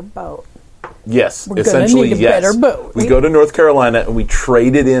better boat. Yes, We're gonna essentially, need a yes. better boat. We go to North Carolina and we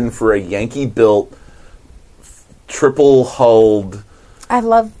trade it in for a Yankee-built, triple-hulled. I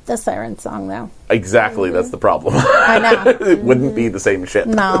love the siren song though. Exactly, that's the problem. I know. It wouldn't be the same ship.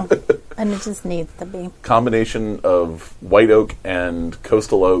 No, and it just needs to be. Combination of white oak and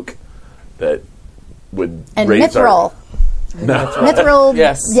coastal oak that would And raise mithril. No. Mithril.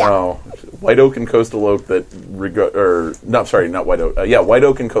 Yes. Yeah. No. White oak and coastal oak that not white oak. White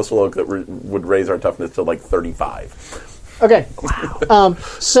oak and coastal oak that would raise our toughness to like 35. Okay.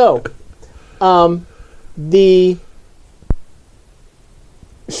 Wow. The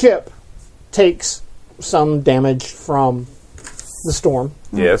ship takes some damage from the storm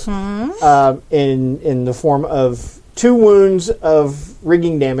Yes. in the form of 2 wounds of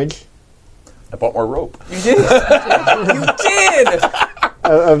rigging damage, I bought more rope. You did. You did.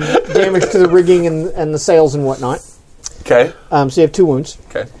 of damage to the rigging and the sails and whatnot. Okay. So you have 2 wounds.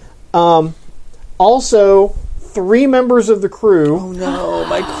 Okay. Also, 3 members of the crew No,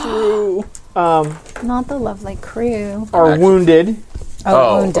 my crew. Not the lovely crew. are wounded.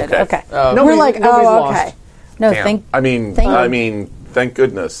 Oh, wounded. okay. Okay. Nobody- We're like, nobody's oh, lost. okay. No, Damn. thank. I mean, thank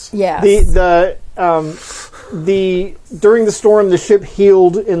goodness. Yes. The during the storm, the ship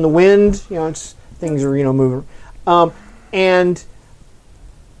heeled in the wind. Things are moving, and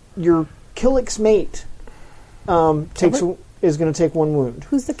your Killick's mate is going to take 1 wound.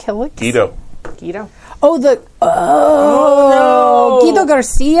 Who's the Killick? Guido. Guido. Oh, Guido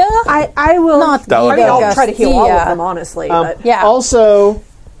Garcia. I will Not That would I be mean, Guido I'll try to heal all Garcia. of them, honestly. But Yeah. Also,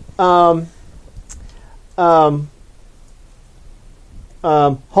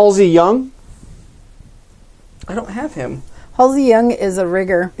 Halsey Young. I don't have him. Halsey Young is a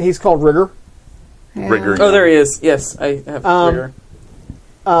rigger. He's called Rigger. Yeah. Rigger. Oh, there he is. Yes, I have rigor.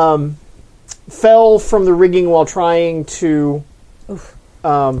 Fell from the rigging while trying to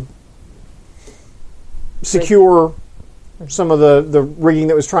secure some of the rigging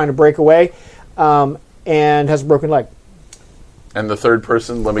that was trying to break away, and has a broken leg. And the third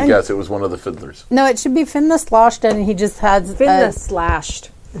person, let me guess, it was one of the fiddlers. No, it should be Finn the Sloshed, and he just has Finna slashed.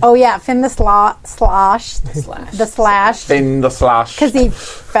 Oh yeah, Finn the Sloshed. The Slash. Finn the Slash. Because he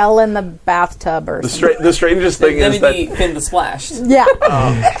fell in the bathtub or something. The strangest thing Then is it'd be that Finn the Splashed. Yeah.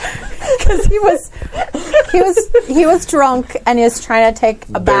 Because he was drunk and he was trying to take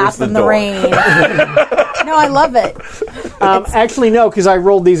a bath the in the door. rain. No, I love it. Actually, no, because I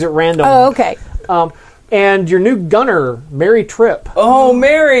rolled these at random. Oh, okay. And your new gunner, Mary Tripp. Oh,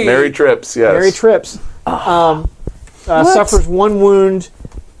 Mary. Mary Trips, yes. Mary Tripps suffers 1 wound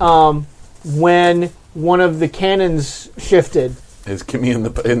when one of the cannons shifted. Is Kimmy in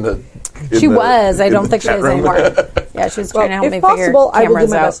the She was. I don't think she chat is room? anymore. Yeah, she was Well, trying to help me if figure possible, I will do cameras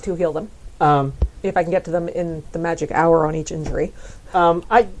my out. best to heal them. If I can get to them in the magic hour on each injury.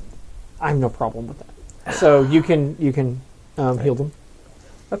 I have no problem with that. So you can heal them.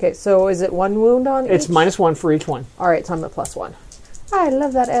 Okay, so is it 1 wound on It's each? -1 for each one. All right, so I'm at +1. I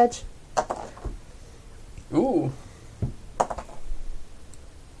love that edge. Ooh.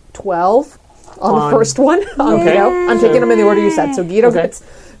 12. on the first one. Okay. I'm taking them in the order you said. So Guido Okay. gets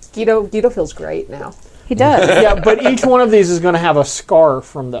Guido feels great now. He does. Yeah, but each one of these is going to have a scar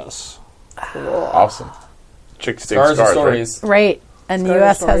from this. Awesome. Chicks dig Stars or scars, stories. Right. And the Scar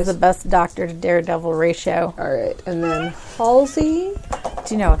U.S. stories. has the best doctor to Daredevil ratio. All right, and then Halsey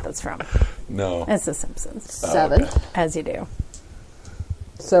Do you know what that's from? Right? No. It's The Simpsons, 7. okay. as you do.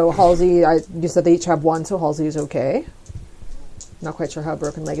 So Halsey, you said they each have 1, so Halsey is okay. Not quite sure how a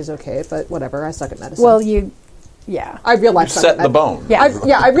broken leg is okay, but whatever. I suck at medicine. Well, I real life suck Set at the bone. Yeah.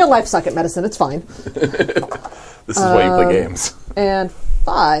 I real life suck at medicine. It's fine. This is why you play games. And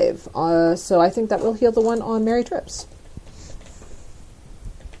 5. So I think that will heal the one on Merry Trips.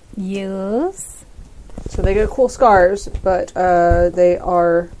 Yes. So they get cool scars, but they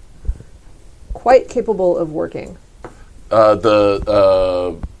are quite capable of working.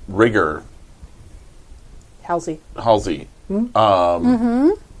 The rigger, Halsey. Halsey,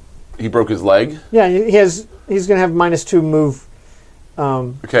 he broke his leg. Yeah, he's going to have -2 move.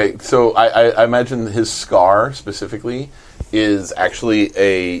 Okay, so I imagine his scar specifically is actually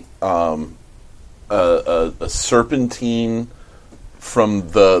a serpentine from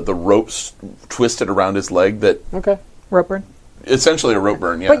the ropes twisted around his leg that Okay. Rope burn. essentially a rope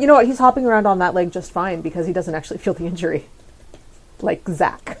burn. Yeah, But you know what? He's hopping around on that leg just fine because he doesn't actually feel the injury. Like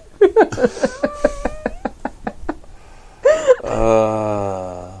Zach.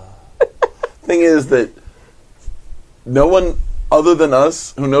 thing is that no one other than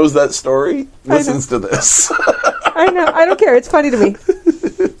us who knows that story listens to this. I know. I don't care. It's funny to me.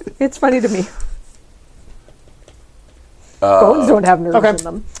 It's funny to me. Bones don't have nerves okay. in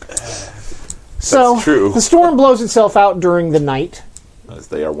them. So true. the storm blows itself out during the night, As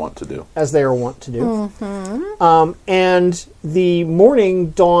they are wont to do. as they are wont to do. And the morning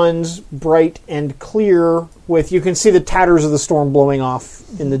dawns bright and clear with, you can see the tatters of the storm blowing off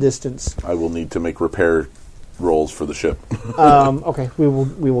in the distance. I will need to make repair rolls for the ship. Okay, we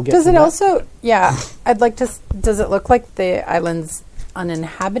will get Does to it that. also? Yeah, I'd like to. Does it look like the island's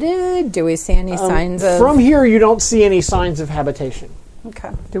uninhabited? Do we see any signs of? From here, you don't see any signs of habitation.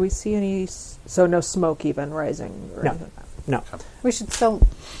 Okay, Do we see any... So no smoke even rising? Or No. anything? No. we should still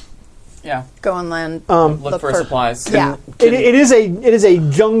Yeah. go on land. Look for supplies. Yeah, It is a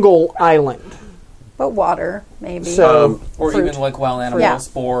jungle island. but water maybe. So Or Fruit. even like wild animal Yeah.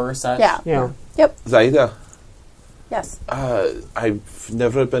 spore or such. yeah. yeah. Yep. Zaida, Yes. I've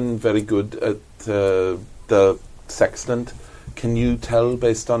never been very good at the sextant. Can you tell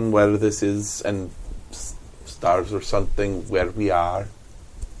based on where this is and stars or something where we are?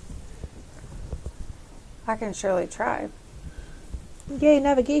 I can surely try. Yay,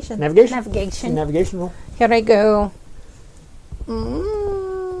 navigation. Navigation. Navigation. Navigation roll. Here I go.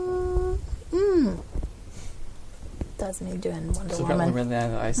 That's me doing Wonder So apparently Woman. we're in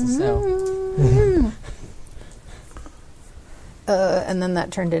the ice and snow. And then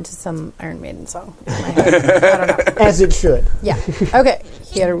that turned into some Iron Maiden song. In my head. I don't know. As it should. Yeah. Okay.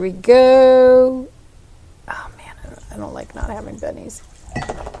 Here we go. Oh man, I don't like not having bennies.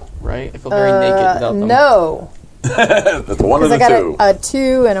 Right? I feel very naked without them. No, That's one of because the I two. got a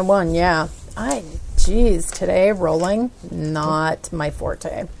 2 and a 1. Yeah. Geez, today rolling not my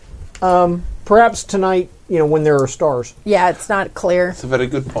forte. Perhaps tonight, when there are stars. Yeah, it's not clear. It's a very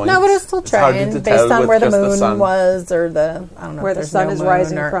good point. No, but it's still It's hard trying to based tell on with where the just moon sun. was, or the I don't know Where if the there's sun no is moon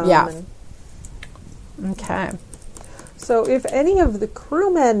rising or, from. Yeah. and- Okay. So if any of the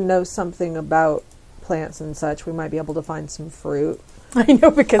crewmen know something about plants and such, we might be able to find some fruit. I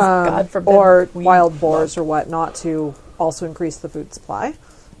know because God forbid Or we wild boars or whatnot to also increase the food supply.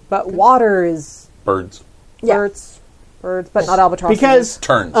 But water is Birds. Yeah. birds, but not albatrosses. Because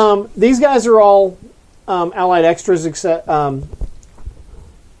Turns. these guys are all allied extras, except we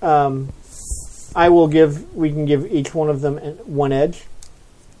can give each one of them one edge.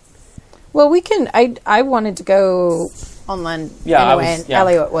 Well, we can. I wanted to go on land Yeah, I anyway, was- and yeah.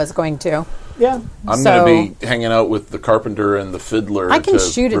 Elliot was going to. Yeah. I'm so- going to be hanging out with the carpenter and the fiddler I can to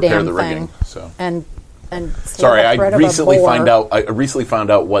shoot a repair damn the rigging. thing. So. And Sorry, I recently found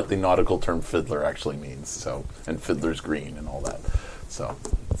found out what the nautical term fiddler actually means. So, and fiddler's green and all that. So,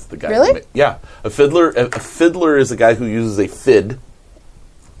 it's the guy. Really? Yeah, a fiddler. A fiddler is a guy who uses a fid,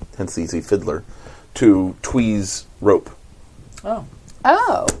 hence the easy fiddler, to tweeze rope, Oh,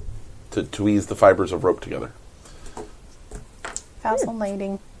 to tweeze the fibers of rope together.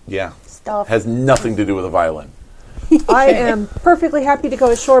 fascinating Yeah, stuff. has nothing to do with a violin. I am perfectly happy to go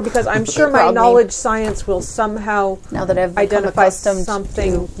ashore because I'm sure my Probably. knowledge science will somehow Now that I've become identify accustomed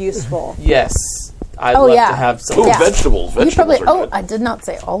something to useful. Yes. I'd Oh, love yeah. to have some. Ooh, Yeah. vegetables. You probably. Vegetables are Oh, good. I did not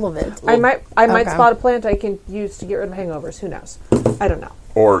say all of it. I might Okay. spot a plant I can use to get rid of hangovers. Who knows? I don't know.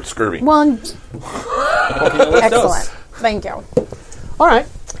 Or scurvy. Well, Let's excellent. Thank you. All right.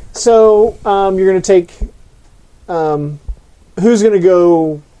 So you're going to take. Who's going to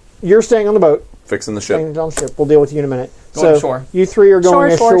go? You're staying on the boat. Fixing the Staying ship. on the ship. We'll deal with you in a minute. Going so ashore. You three are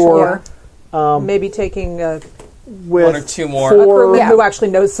going ashore. Maybe taking a With One or two more. four- crewman Yeah. who actually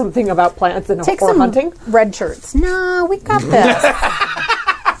knows something about plants and Take or some hunting. red shirts. No, we got this.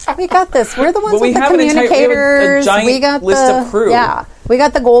 We got this. We're the ones But we with the have an entire- we have a communicators. giant we got list the of crew. Yeah, we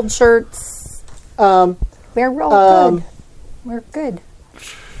got the gold shirts. We're all good. We're good.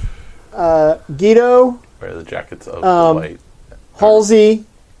 Guido, Wear the jackets of the white. Halsey,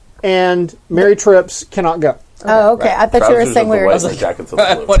 and Mary Trips cannot go. Oh, okay. I thought you were Trousers saying of we the were. white and jackets of I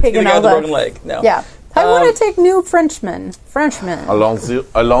the blue. want to Taking get all the the- broken leg. No. Yeah, I want to take new Frenchmen.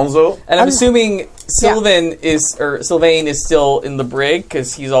 Alonso. And I'm assuming Sylvain is still in the brig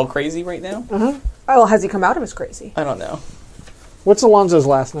because he's all crazy right now. Oh, has he come out of his crazy? I don't know. What's Alonso's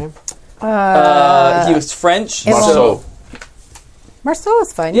last name? He was French. Marceau. Marceau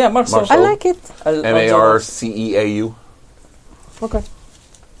is fine. Yeah, Marceau. Marceau. I like it. Marceau. Okay.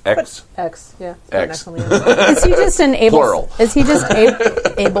 X. X, yeah. X. On the end. Is he just an able? Plural. Is he just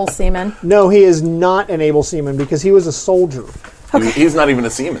able seaman? No, he is not an able seaman because he was a soldier. He's not even a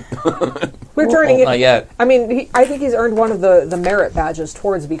seaman. We're turning it. Not yet. I mean, I think he's earned one of the merit badges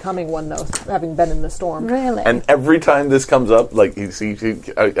towards becoming one, though, having been in the storm. Really? And every time this comes up, like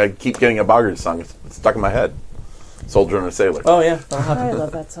I keep getting a Boggart song. It's stuck in my head. Soldier and a Sailor. Oh yeah. I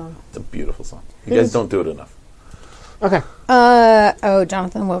love that song. It's a beautiful song. You guys don't do it enough. Okay.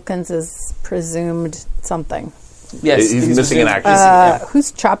 Jonathan Wilkins is presumed something. Yes. He's missing an presumed- actor.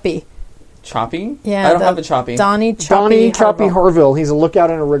 Who's Choppy? Choppy? Yeah, I don't the have a Choppy. Donnie Donnie Choppy Harville. He's a lookout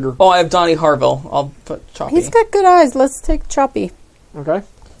and a rigger. Oh, I have Donnie Harville. I'll put Choppy. He's got good eyes. Let's take Choppy. Okay.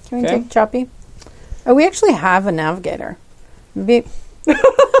 Can we Okay. take Choppy? Oh, we actually have a navigator.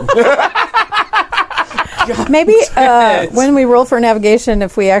 Maybe when we roll for navigation,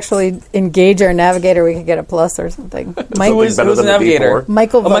 if we actually engage our navigator, we could get a plus or something. Who's better the than a navigator? D4.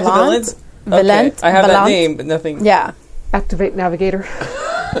 Michael Oh, Michael Vallant. Vallant? Okay. I have that Vallant. name, but nothing. Yeah, Activate navigator.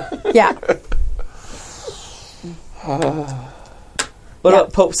 yeah. What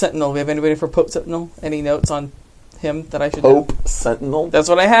about Pope Sentinel? We have anybody for Pope Sentinel? Any notes on him that I should know? Pope Sentinel. That's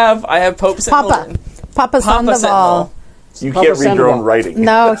what I have. I have Pope Sentinel. Papa. Papa Sandoval. Sentinel. You Papa can't read your own Sandoval. writing.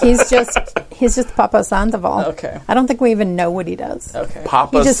 No, he's just Papa Sandoval. Okay. I don't think we even know what he does. Okay.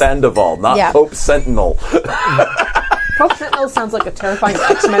 Papa He just- Sandoval, not Yeah. Pope Sentinel. Pope Sentinel sounds like a terrifying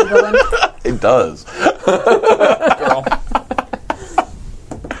X-Men villain. It does. Girl.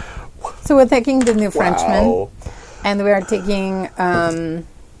 So we're taking the new Frenchman, Wow. and we are taking that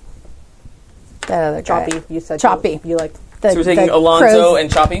other guy. Choppy, you said. Choppy. You like. The, So we're taking the Alonso crows-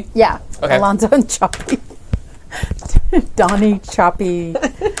 and Choppy? Yeah, Okay. Alonso and Choppy. Donnie Choppy.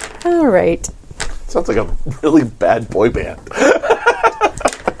 All right. Sounds like a really bad boy band.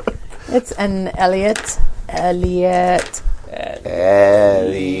 It's an Elliot. Elliot.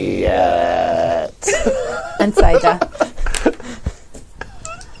 And Saida.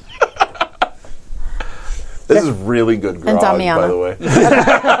 This is really good grog, And Damiana. by the way.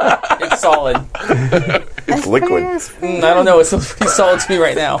 It's solid. It's liquid. I don't know. It feels pretty solid to me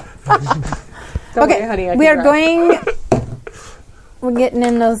right now. Don't Okay, worry, honey, I we can are drive. going. We're getting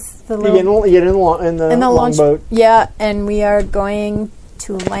in the You little get in the launch. longboat. Yeah, and we are going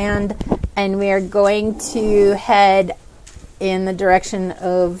to land, and we are going to head in the direction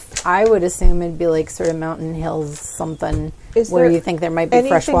of. I would assume it'd be like sort of mountain hills, something Is where there you think there might be Anything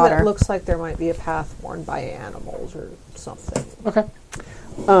fresh water. that looks like there might be a path worn by animals or something. Okay.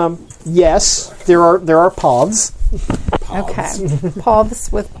 Yes, there are paths. Okay,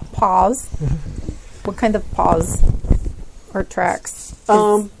 paths with paws. What kind of paws or tracks?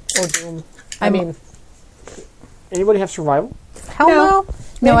 Or doom. I mean, Anybody have survival? Hell no.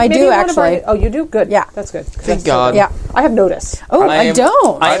 No, I maybe do one of our- actually. oh, you do? Good. Yeah. That's good. Thank God. Yeah. I have notice. Oh, I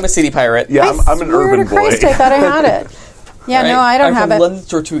don't. I am a city pirate. Yeah, I'm an swear urban to Christ, boy. I thought I had it. Yeah, no, I don't I'm have from it. London,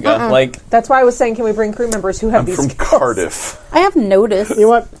 Tortuga. Like, That's why I was saying, can we bring crew members who have I'm these from skills? Cardiff. I have notice, You know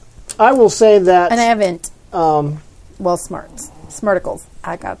what? I will say that. and I haven't. Well, smarticles.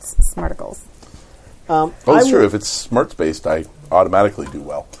 I got smarticles. Well, it's true. If it's smarts based, I automatically do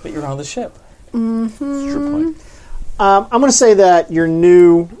well. but you're on the ship. It's a true point. I'm going to say that your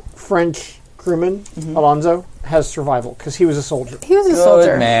new French crewman, Alonso, has survival because he was a soldier. He was a Good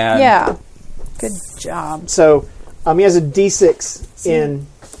soldier. man. Yeah. Good job. So he has a D6 in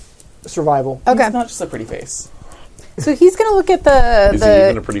survival. Okay. It's not just a pretty face. So he's going to look at Is he even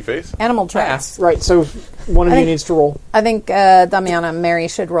a the pretty face? animal tracks. Right, so one of I you think- needs to roll. I think Damiana, Mary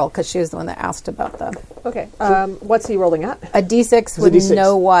should roll because she was the one that asked about the Okay. What's he rolling at? a D6 It's a with D6.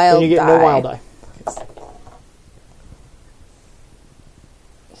 no wild And you get die. no wild die.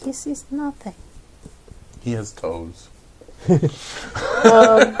 He sees nothing. He has toes.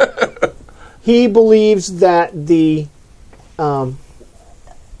 He believes that the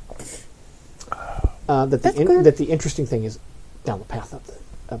That's good. that the interesting thing is down the path up the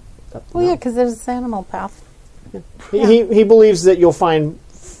Well, yeah, mountain. because there's this animal path. He believes that you'll find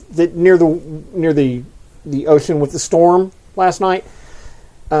that near the ocean with the storm last night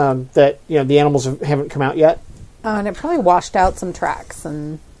that the animals haven't come out yet. And it probably washed out some tracks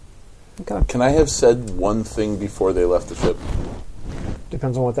and. Okay. Can I have said one thing before they left the ship?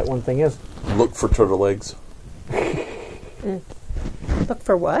 Depends on what that one thing is. Look for turtle eggs. Look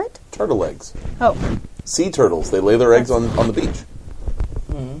for what? Turtle eggs. Oh, Sea turtles. They lay their eggs on the beach.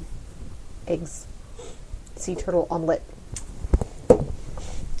 Eggs. Sea turtle omelet.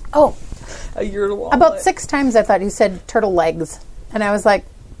 oh! A year to About 6 times I thought you said turtle legs, and I was like,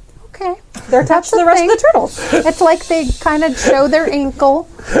 okay, They're attached to the rest of the turtles. It's like they kind of show their ankle,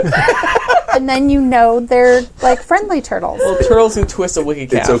 and then they're like friendly turtles. Well, turtles who twist a wicked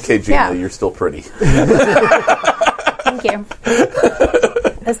calf. It's okay, Gina. Yeah. You're still pretty. Thank you.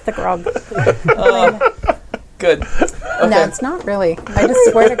 That's the grog. Good. No, it's not really. I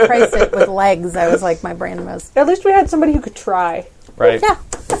just swear to Christ, it with legs. I was like, my brain was. At least we had somebody who could try. Right. Yeah,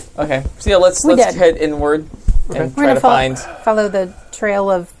 Okay. So yeah, let's We did. head inward and we're try gonna to find. follow the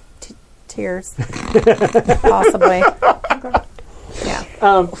trail of tears, possibly.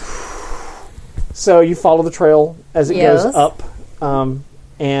 Yeah. So you follow the trail as it Yes. goes up,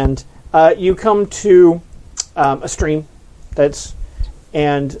 and you come to a stream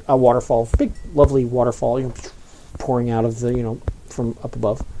and a waterfall, big, lovely waterfall, pouring out of the from up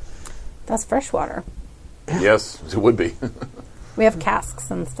above. That's fresh water. Yes, it would be. We have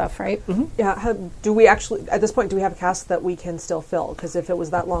casks and stuff, right? Yeah. Do we actually, at this point, do we have a cask that we can still fill? Because if it was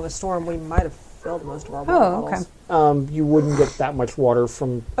that long a storm, we might have filled most of our water Oh, okay. bottles. You wouldn't get that much water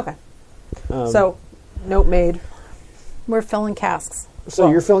from. Okay. So, note made. We're filling casks. So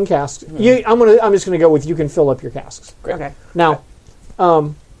you're filling casks. I'm just gonna go with you can fill up your casks. Great. Okay. Now,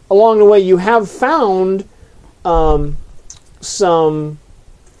 along the way, you have found some.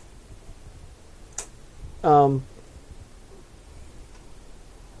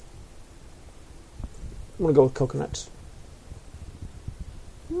 I'm going to go with coconuts.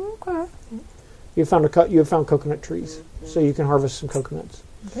 Okay. You have found coconut trees, so you can harvest some coconuts.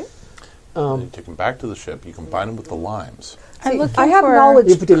 Okay. You take them back to the ship. You combine them with the limes. I'm looking I have for- knowledge.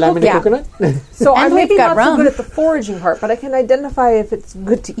 You put the lemon Yeah. coconut. So And I'm maybe we've got not so rum. good at the foraging part, but I can identify if it's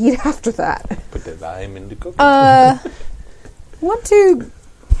good to eat after that. Put the lime in the coconut. Want to?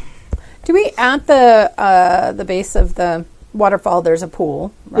 Do we at the base of the waterfall? There's a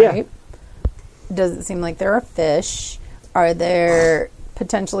pool, right? Yeah. Does it seem like there are fish? Are there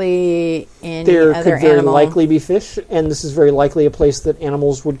potentially any There other could very animal? likely be fish, and this is very likely a place that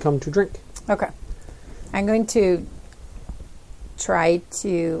animals would come to drink. Okay. I'm going to try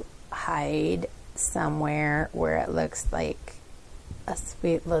to hide somewhere where it looks like a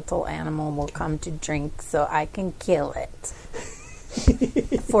sweet little animal will come to drink so I can kill it.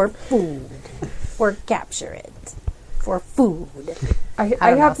 For food. Or capture it. For food. I I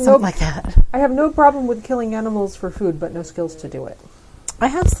have have no like that. I have no problem with killing animals for food, but no skills to do it. I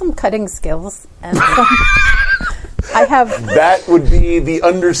have some cutting skills and I have That would be the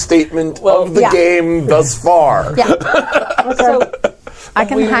understatement of the yeah. game thus far. yeah. So I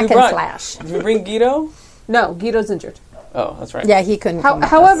can We hack and brought- slash. Did we bring Guido? no, Guido's injured. Oh, that's right. Yeah, he couldn't. come with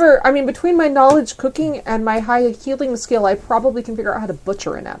us. However, I mean, between my knowledge cooking and my high healing skill, I probably can figure out how to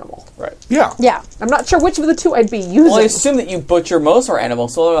butcher an animal. Right. Yeah. Yeah. I'm not sure which of the two I'd be using. Well, I assume that you butcher most of our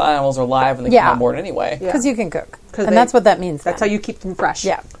animals, so other animals are live and they Yeah. come on board anyway. Yeah. Because you can cook. 'Cause And that's what that means. That's then. how you keep them fresh.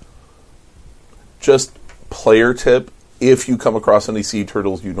 Yeah. Just player tip: if you come across any sea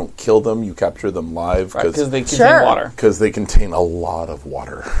turtles, you don't kill them. You capture them live Right, because they contain Sure. water. contain a lot of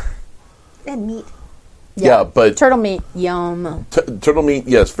water. And meat. Yeah, but Turtle meat, yum. turtle meat,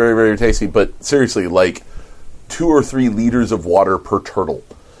 yes, very, very tasty. But seriously, like 2 or 3 liters of water per turtle.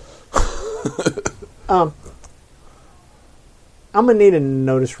 I'm gonna need a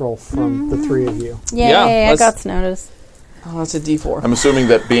notice roll from the three of you. Yay, Yeah, I let's- got notice. Oh, that's a D4. I'm assuming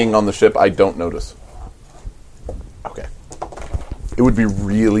that being on the ship, I don't notice. Okay. It would be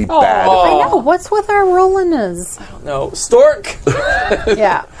really bad. If I know. What's with our rolliness? No. Stork!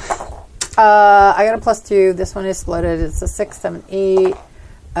 Yeah. I got a +2. This one is splitted. It's a 6, 7, 8.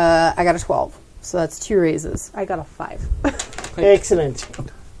 I got a 12. So that's 2 raises. I got a 5.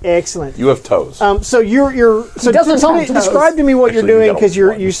 Excellent. You have toes. So you're so doesn't tell me, have toes. describe to me what Actually, you're doing you got because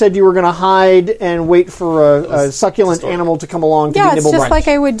one. you said you were going to hide and wait for a succulent animal to come along to Yeah, be it's nibbled just by. like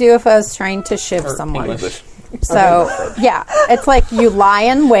I would do if I was trying to shiv Or someone. English. So, yeah, it's like you lie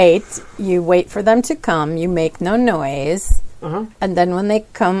and wait. You wait for them to come. You make no noise. And then when they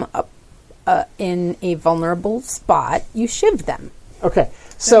come up in a vulnerable spot, you shiv them. Okay,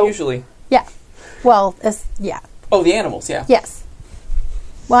 So so usually. Yeah. Well, yeah. Oh, the animals. Yeah. Yes.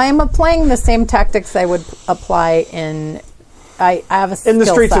 Well, I'm applying the same tactics I would apply in... I have a in the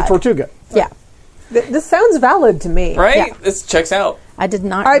skill streets of set. Tortuga. Yeah. This sounds valid to me. Right. Yeah. This checks out. I did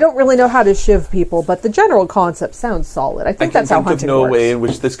not... I don't really know how to shiv people, but the general concept sounds solid. I think that's how hunting works. in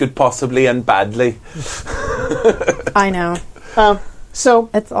which this could possibly end badly. I know. So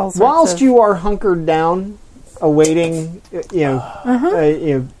It's all sorts whilst of- you are hunkered down, awaiting,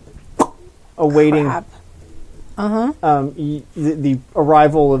 awaiting Crap. the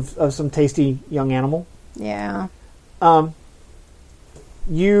arrival of some tasty young animal, Yeah.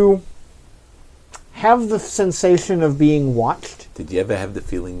 you have the sensation of being watched. Did you ever have the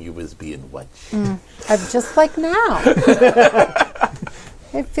feeling you was being watched? I'm just like now.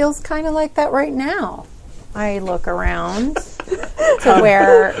 It feels kind of like that right now. I look around to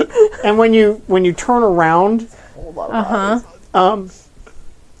where... And when you turn around,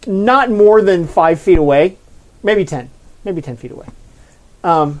 not more than 5 feet away, maybe 10 feet away,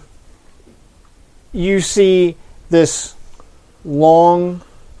 you see this long,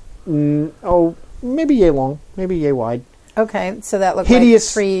 maybe yay long, maybe yay wide. Okay, so that looks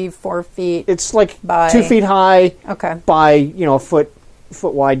Hideous- like 3-4 feet. It's like By- 2 feet high Okay. by a foot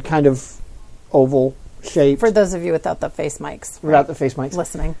wide, kind of oval shape. For those of you without the face mics. Without the face mics.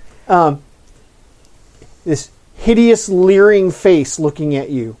 Listening. This hideous, leering face looking at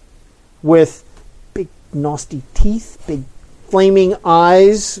you with big, nasty teeth, big, flaming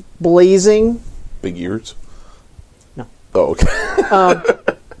eyes blazing, Big ears? No. Oh, okay.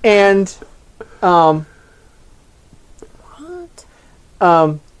 and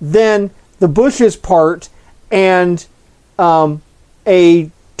then the bushes part, and a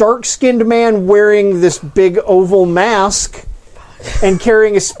dark-skinned man wearing this big oval mask and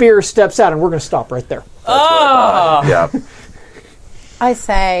carrying a spear steps out, and we're going to stop right there. Yeah. I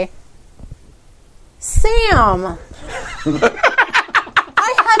say, Sam,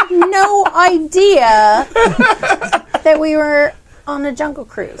 I had no idea that we were on a jungle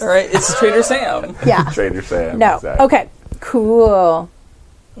cruise. All right. It's Trader Sam. Yeah. Trader Sam. No. Exactly. Okay. Cool.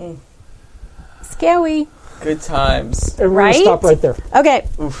 Scary. Good times. And we're Right? going to stop right there. Okay.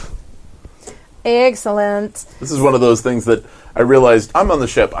 Excellent. This is one of those things that I realized I'm on the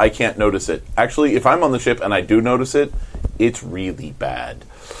ship, I can't notice it. Actually, if I'm on the ship and I do notice it, it's really bad.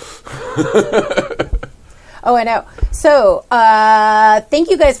 Oh, I know. So, thank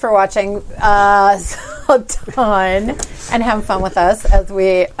you guys for watching a ton and having fun with us as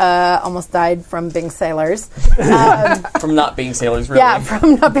we almost died from being sailors. From not being sailors, really. Yeah,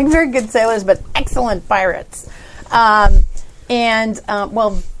 from not being very good sailors, but excellent pirates. Well,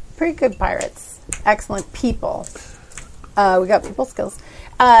 pretty good pirates. Excellent people. We got people skills.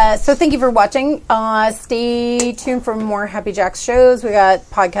 So thank you for watching. Stay tuned for more Happy Jacks shows. We got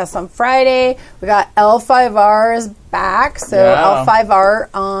podcasts on Friday. We got L5R is back. So Yeah. L5R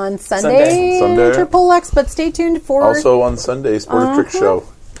on Sunday. Sunday. Triple X, but stay tuned for... Also on Sunday, Sport of Trick Show.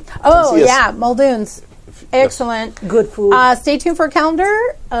 oh, see us. yeah, Muldoon's. Excellent. Good food. Stay tuned for a calendar.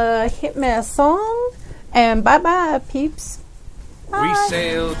 Hit me a song. And bye-bye, peeps. We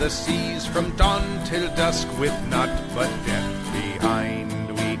sail the seas from dawn till dusk with naught but death behind.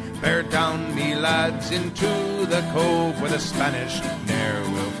 We bear down, me lads, into the cove where the Spanish ne'er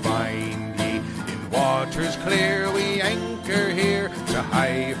will find ye. In waters clear we anchor here to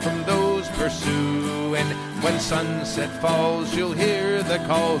hide from those pursuing. When sunset falls you'll hear the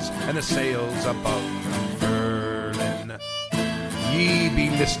calls and the sails above furling. Ye be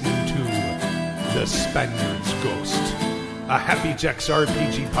listening to The Spaniard's Ghost, a Happy Jacks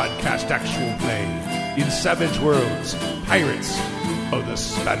RPG podcast actual play in Savage Worlds, Pirates of the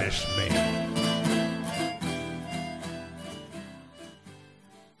Spanish Main.